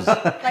shoes?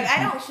 Like,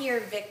 I don't hear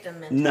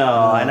victim mentality.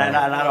 No, and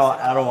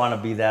I don't want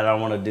to be that. I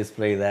don't want to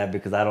display that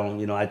because I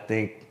don't, I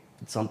think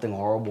something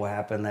horrible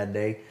happened that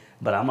day,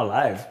 but I'm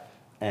alive.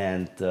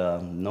 And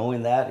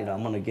knowing that,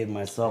 I'm going to get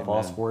myself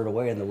all squared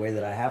away in the way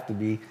that I have to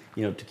be,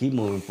 to keep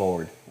moving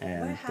forward.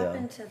 And What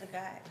happened to the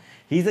guy?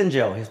 He's in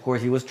jail. Of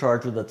course, he was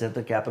charged with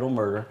attempted capital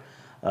murder,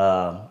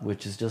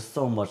 which is just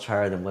so much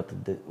higher than what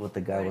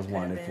the guy was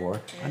wanted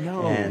for. I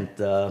know. And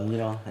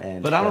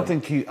and But I don't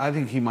think I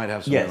think he might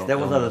have some. Yes, there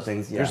was illness. other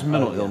things. Yeah. There's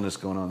mental illness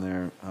going on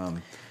there,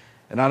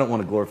 and I don't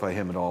want to glorify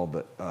him at all.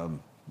 But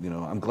I'm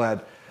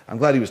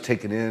glad he was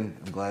taken in.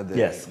 I'm glad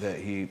that that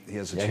he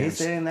has a chance. He's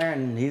sitting there,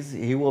 and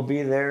he will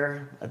be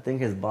there. I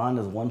think his bond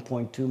is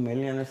 1.2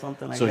 million or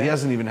something like that. So he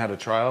hasn't even had a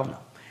trial. No.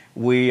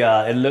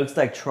 It looks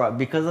like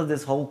because of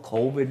this whole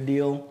COVID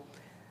deal.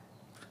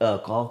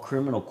 Called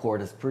criminal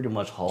court has pretty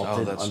much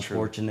halted,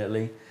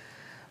 unfortunately.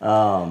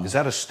 Is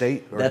that a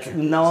state? Or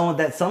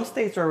that some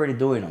states are already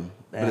doing them.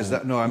 But is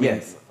that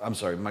yes. I'm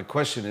sorry. My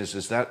question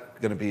is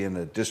that going to be in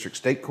the district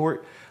state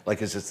court?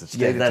 Like, is it the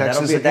state of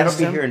Texas that'll against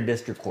be him? here in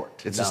district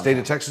court. It's the state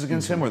of Texas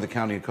against him, or the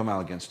county of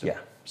Comal against him? Yeah.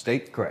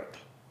 State? Correct.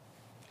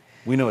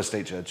 We know a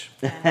state judge.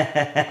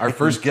 Our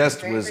first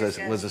guest was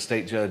a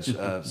state judge,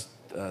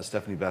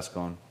 Stephanie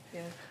Bascon.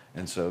 Yeah.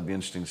 And so it'd be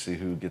interesting to see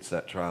who gets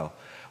that trial.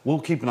 We'll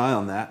keep an eye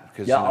on that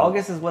because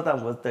August is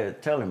what they're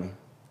telling me.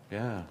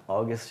 Yeah,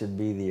 August should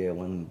be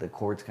when the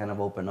courts kind of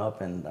open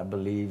up, and I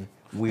believe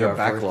we are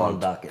first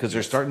on docket because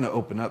they're starting to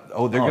open up.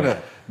 Oh, they're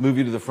gonna move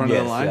you to the front of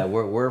the line. Yeah,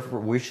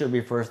 we should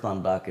be first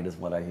on docket is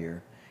what I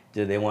hear.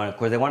 They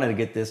wanted to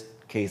get this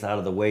case out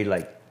of the way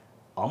like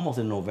almost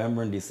in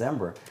November and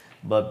December,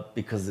 but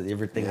because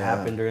everything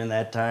happened during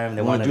that time,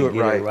 they wanted to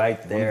get it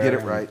right there. Get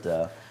it right.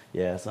 So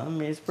I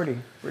mean it's pretty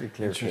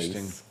clear.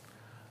 Interesting. Case.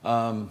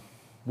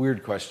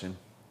 Weird question.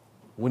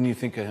 When you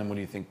think of him, what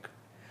do you think?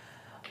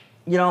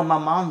 My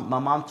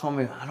mom told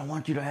me, I don't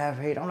want you to have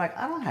hate. I'm like,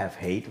 I don't have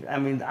hate. I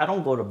mean, I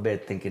don't go to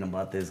bed thinking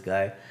about this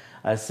guy.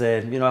 I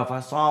said, if I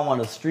saw him on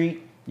the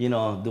street, do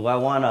I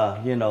want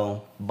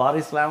to,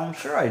 body slam him?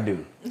 Sure I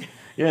do.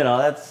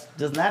 That's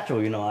just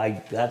natural.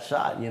 I got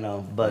shot,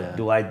 but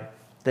do I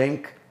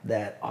think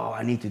that,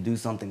 I need to do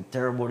something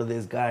terrible to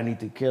this guy, I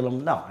need to kill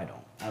him? No, I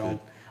don't.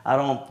 I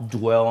don't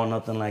dwell on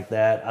nothing like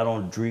that. I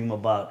don't dream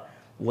about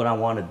what I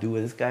want to do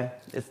with this guy.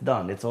 It's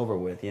done. It's over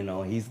with.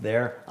 He's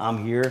there.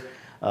 I'm here.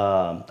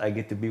 I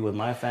get to be with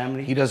my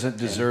family. He doesn't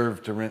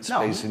deserve to rent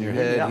space in your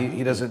head.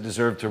 He doesn't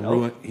deserve to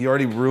ruin. He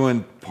already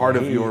ruined part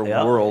of your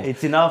world.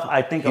 It's enough.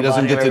 I think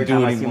about him every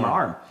time I see my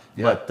arm.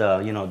 Yeah. But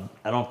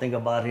I don't think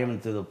about him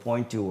to the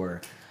point to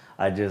where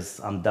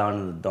I'm down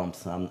in the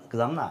dumps.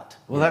 Because I'm not.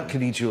 Well, that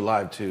could eat you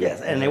alive too.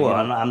 Yes, and they will.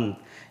 I'm.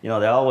 They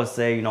always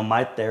say,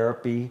 my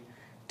therapy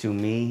to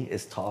me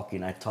is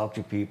talking. I talk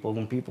to people.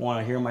 When people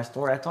want to hear my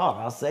story, I talk.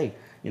 I'll say,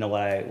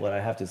 what I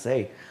have to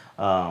say.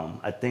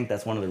 I think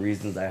that's one of the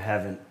reasons I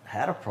haven't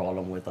had a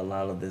problem with a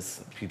lot of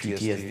this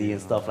PTSD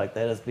and stuff like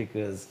that is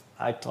because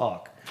I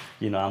talk.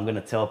 I'm going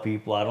to tell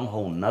people. I don't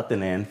hold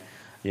nothing in.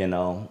 It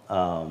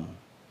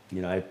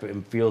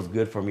feels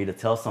good for me to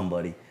tell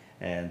somebody.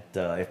 And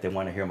if they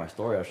want to hear my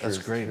story, I'm sure that's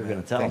great. You're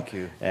going to tell them. Thank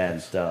you.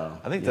 And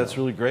I think that's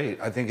really great.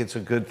 I think it's a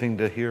good thing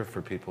to hear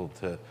for people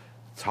to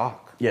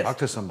talk. Yes. Talk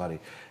to somebody.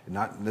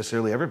 Not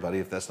necessarily everybody,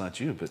 if that's not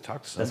you, but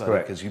talk to somebody. That's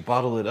correct. Because you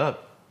bottle it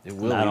up. It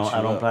will. I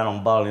don't plan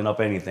on bottling up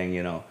anything.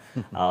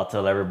 I'll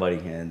tell everybody,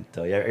 and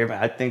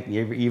I think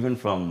even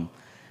from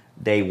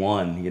day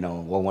one,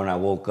 when I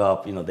woke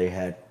up, they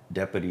had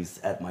deputies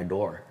at my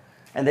door,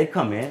 and they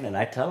come in, and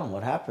I tell them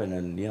what happened,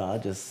 and I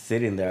just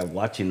sitting there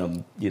watching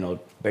them,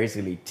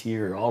 basically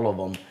tear, all of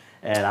them,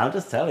 and I'm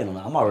just telling them,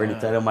 I'm already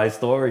telling my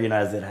story,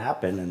 as it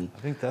happened, and I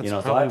think that's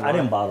so I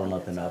didn't bottle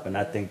nothing up, and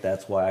I think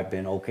that's why I've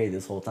been okay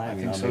this whole time.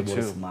 I'm able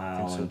to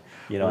smile and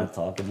and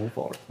talk and move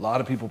forward. A lot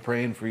of people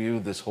praying for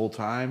you this whole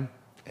time,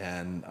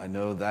 and I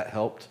know that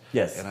helped.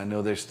 Yes, and I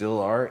know there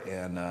still are,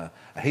 and I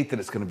hate that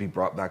it's going to be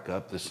brought back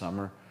up this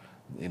summer,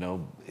 in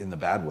the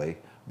bad way.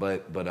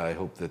 but I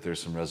hope that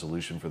there's some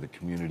resolution for the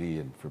community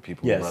and for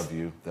people Yes. who love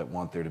you that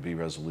want there to be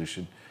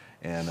resolution.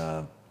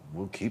 And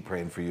we'll keep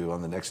praying for you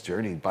on the next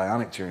journey,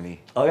 bionic journey.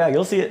 Oh yeah,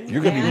 you'll see it.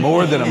 You're gonna be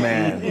more than a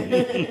man.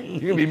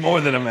 You're gonna be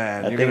more than a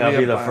man. I You're think gonna I'll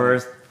be a the bionic.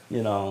 first,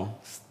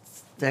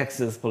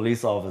 Texas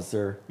police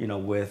officer,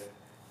 with,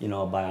 a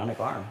bionic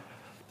arm.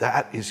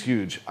 That is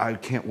huge. I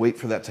can't wait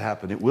for that to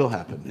happen. It will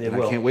happen. It and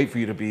will. I can't wait for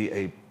you to be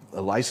a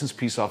licensed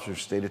peace officer,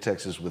 state of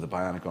Texas, with a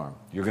bionic arm.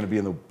 You're going to be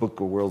in the Book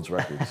of World's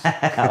Records.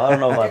 I don't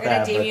know They're about gonna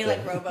that. deem you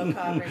but, like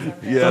RoboCop or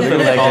something. Yeah, Something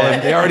like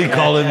that. they already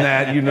call him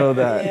that. You know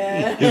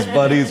that. His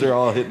buddies are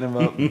all hitting him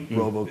up.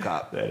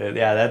 RoboCop.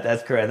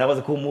 that's correct. That was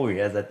a cool movie.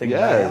 As I think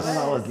Yes.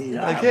 about it,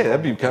 Like, hey,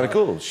 that'd be kind of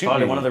cool. Shoot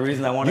Probably me. one of the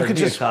reasons I wanted You to could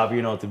be just- a cop,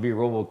 to be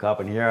RoboCop,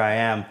 and here I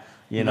am,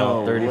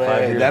 No 35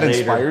 way. years That later.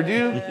 inspired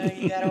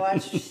you? You gotta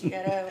watch. You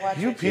gotta watch.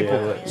 You what people.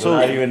 do, man. So-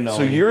 Without even So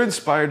knowing. you're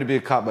inspired to be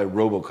a cop by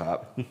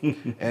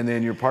RoboCop, and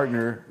then your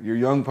partner, your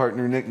young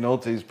partner Nick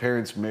Nolte's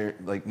parents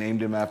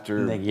named him after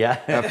Nick, yeah.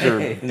 after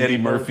Eddie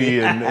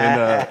Murphy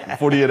and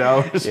 48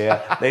 Hours.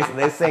 Yeah,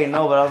 they say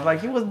no, but I was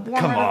like, he was born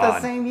Come right at on.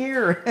 that same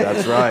year.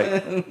 That's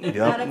right.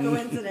 Not a Yep.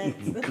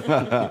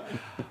 coincidence.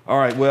 All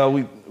right. Well,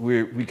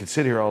 we could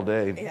sit here all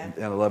day, Yeah.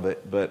 and I love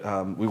it, but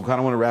we kind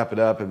of want to wrap it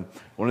up. And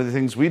one of the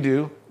things we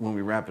do when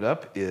we wrap it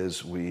up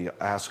is we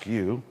ask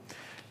you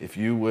if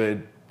you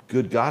would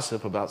good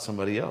gossip about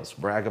somebody else,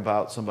 brag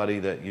about somebody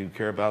that you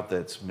care about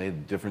that's made a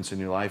difference in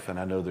your life. And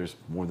I know there's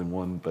more than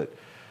one, but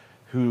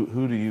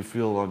who do you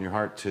feel on your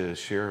heart to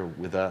share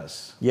with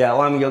us? Yeah,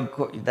 well, I mean,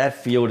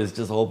 that field is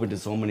just open to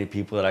so many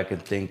people that I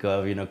could think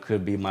of.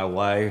 Could be my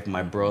wife,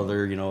 my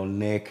brother,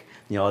 Nick,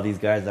 all these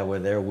guys that were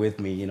there with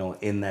me,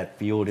 in that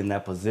field, in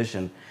that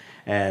position.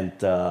 And,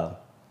 but,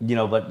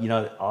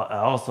 I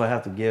also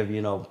have to give,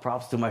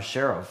 props to my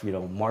sheriff,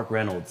 Mark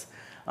Reynolds.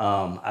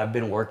 I've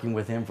been working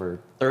with him for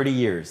 30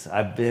 years.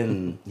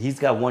 He's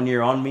got 1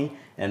 year on me.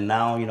 And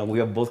now, we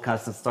have both kind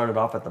of started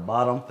off at the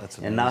bottom. That's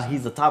and now amazing.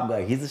 he's the top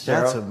guy. He's the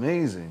sheriff. That's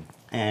amazing.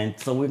 And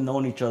so we've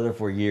known each other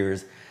for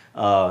years.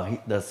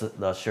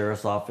 The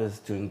sheriff's office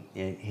to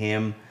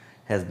him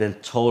has been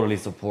totally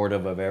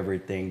supportive of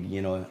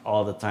everything,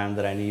 all the time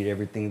that I need,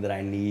 everything that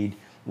I need,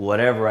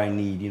 whatever I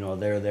need,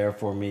 they're there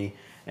for me.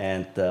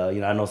 And,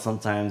 I know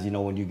sometimes,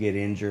 when you get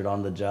injured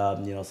on the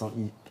job,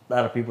 a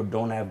lot of people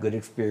don't have good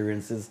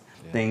experiences.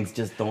 Yeah. Things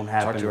just don't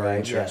happen to our right.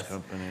 insurance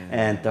company.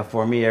 And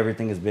for me,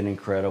 everything has been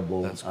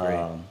incredible. That's great.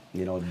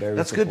 Very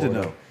That's good to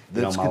supportive. know.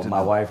 That's good to my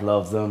know. wife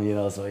loves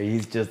him, so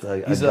he's just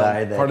He's a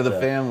guy that part of the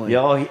family.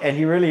 and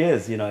he really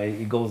is.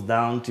 It goes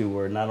down to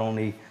where not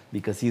only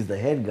because he's the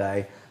head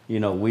guy,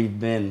 we've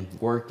been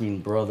working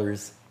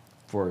brothers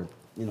for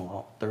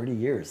 30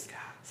 years.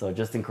 So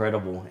just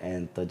incredible,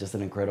 and just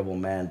an incredible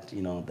man.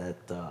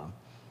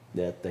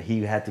 That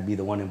he had to be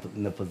the one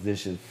in the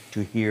position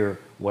to hear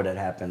what had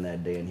happened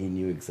that day, and he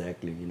knew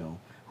exactly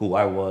who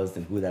I was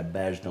and who that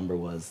badge number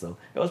was. So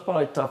it was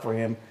probably tough for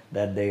him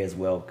that day as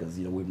well, because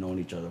we've known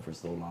each other for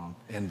so long.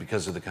 And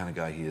because of the kind of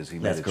guy he is, he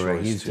That's made a correct.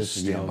 choice He's to just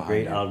stand behind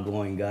great you.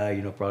 outgoing guy.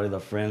 Probably the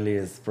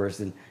friendliest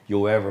person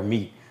you'll ever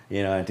meet.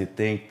 And to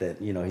think that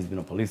he's been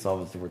a police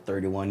officer for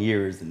 31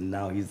 years and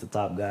now he's the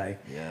top guy.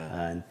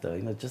 Yeah.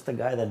 And just a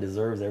guy that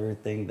deserves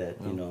everything that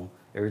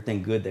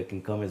everything good that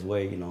can come his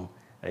way.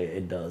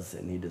 It does,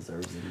 and he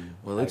deserves it.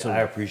 Well, I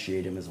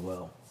appreciate him as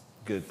well.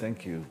 Good,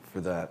 thank you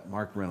for that.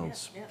 Mark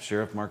Reynolds, Yeah, yeah.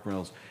 Sheriff Mark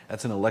Reynolds.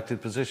 That's an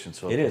elected position,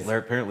 so It is.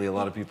 apparently a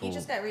lot of people. He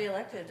just got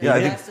reelected Yeah, I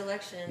in the think- last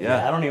election.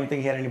 Yeah. I don't even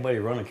think he had anybody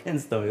run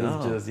against him. It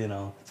was No.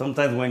 just,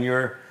 sometimes when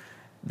you're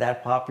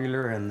that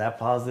popular and that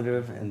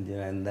positive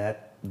and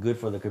that good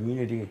for the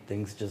community,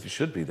 things just You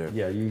should be there.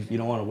 Yeah, you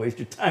don't want to waste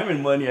your time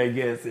and money, I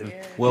guess. And,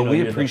 Yeah. Well, we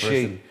you're the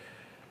appreciate.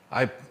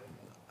 person.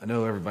 I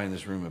know everybody in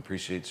this room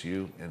appreciates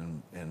you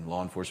and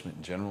law enforcement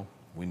in general.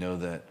 We know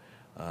that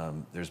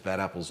there's bad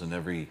apples in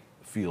every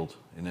field,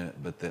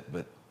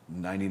 but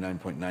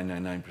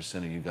 99.999%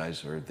 of you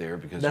guys are there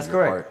because That's of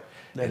your correct. heart.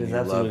 That and is you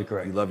absolutely love,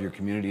 correct. You love your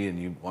community and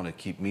you want to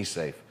keep me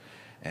safe,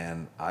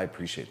 and I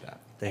appreciate that.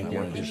 Thank I you.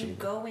 wanna And just- you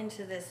go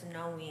into this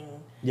knowing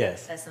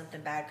Yes. that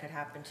something bad could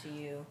happen to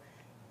you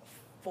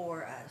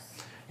for us.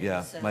 And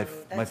Yeah, so my-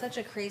 that's such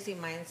a crazy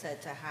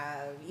mindset to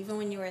have. Even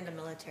when you were in the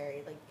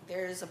military, like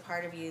there's a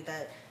part of you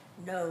that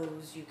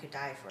knows you could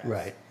die for us.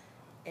 Right.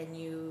 And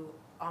you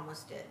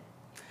almost did.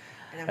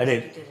 And I'm I glad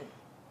did. you didn't.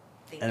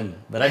 Thank you.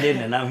 But I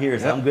didn't, and I'm here,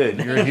 so Yep, I'm good.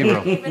 You're a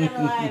hero. Keeping him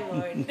alive,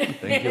 Lord.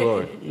 Thank you,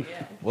 Lord. Yeah.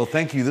 Well,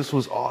 thank you. This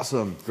was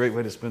awesome. Great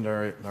way to spend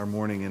our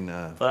morning.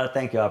 And But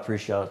thank you. I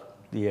appreciate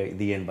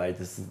the invite.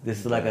 This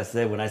is like I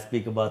said, when I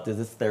speak about this,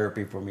 it's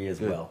therapy for me as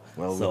good.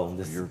 well. So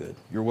this you're is good.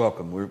 You're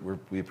welcome.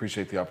 We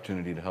appreciate the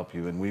opportunity to help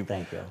you, and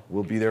Thank you.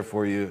 We'll be there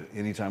for you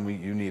anytime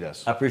you need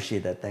us. I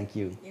appreciate that. Thank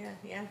you.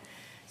 Yeah.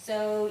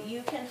 So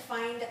you can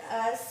find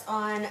us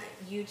on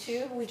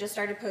YouTube. We just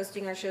started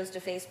posting our shows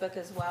to Facebook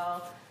as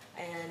well,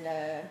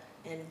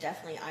 and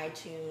definitely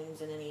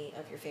iTunes and any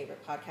of your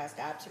favorite podcast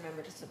apps.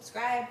 Remember to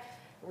subscribe,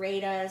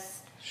 rate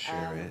us.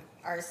 Share it.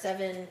 Our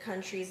 7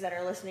 countries that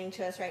are listening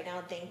to us right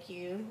now, thank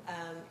you.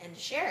 And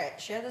share it.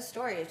 Share the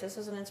story. If this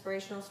was an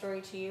inspirational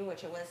story to you,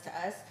 which it was to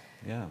us,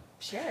 Yeah.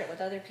 share it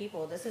with other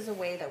people. This is a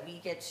way that we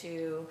get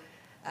to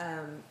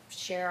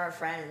share our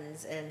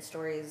friends and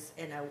stories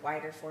in a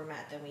wider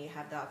format than we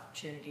have the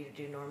opportunity to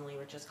do normally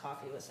with just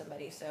coffee with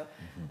somebody. So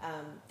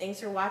thanks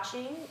for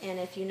watching. And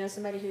if you know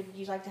somebody who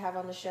you'd like to have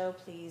on the show,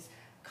 please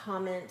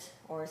comment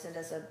or send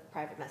us a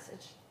private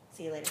message.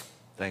 See you later.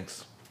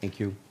 Thanks. Thank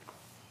you.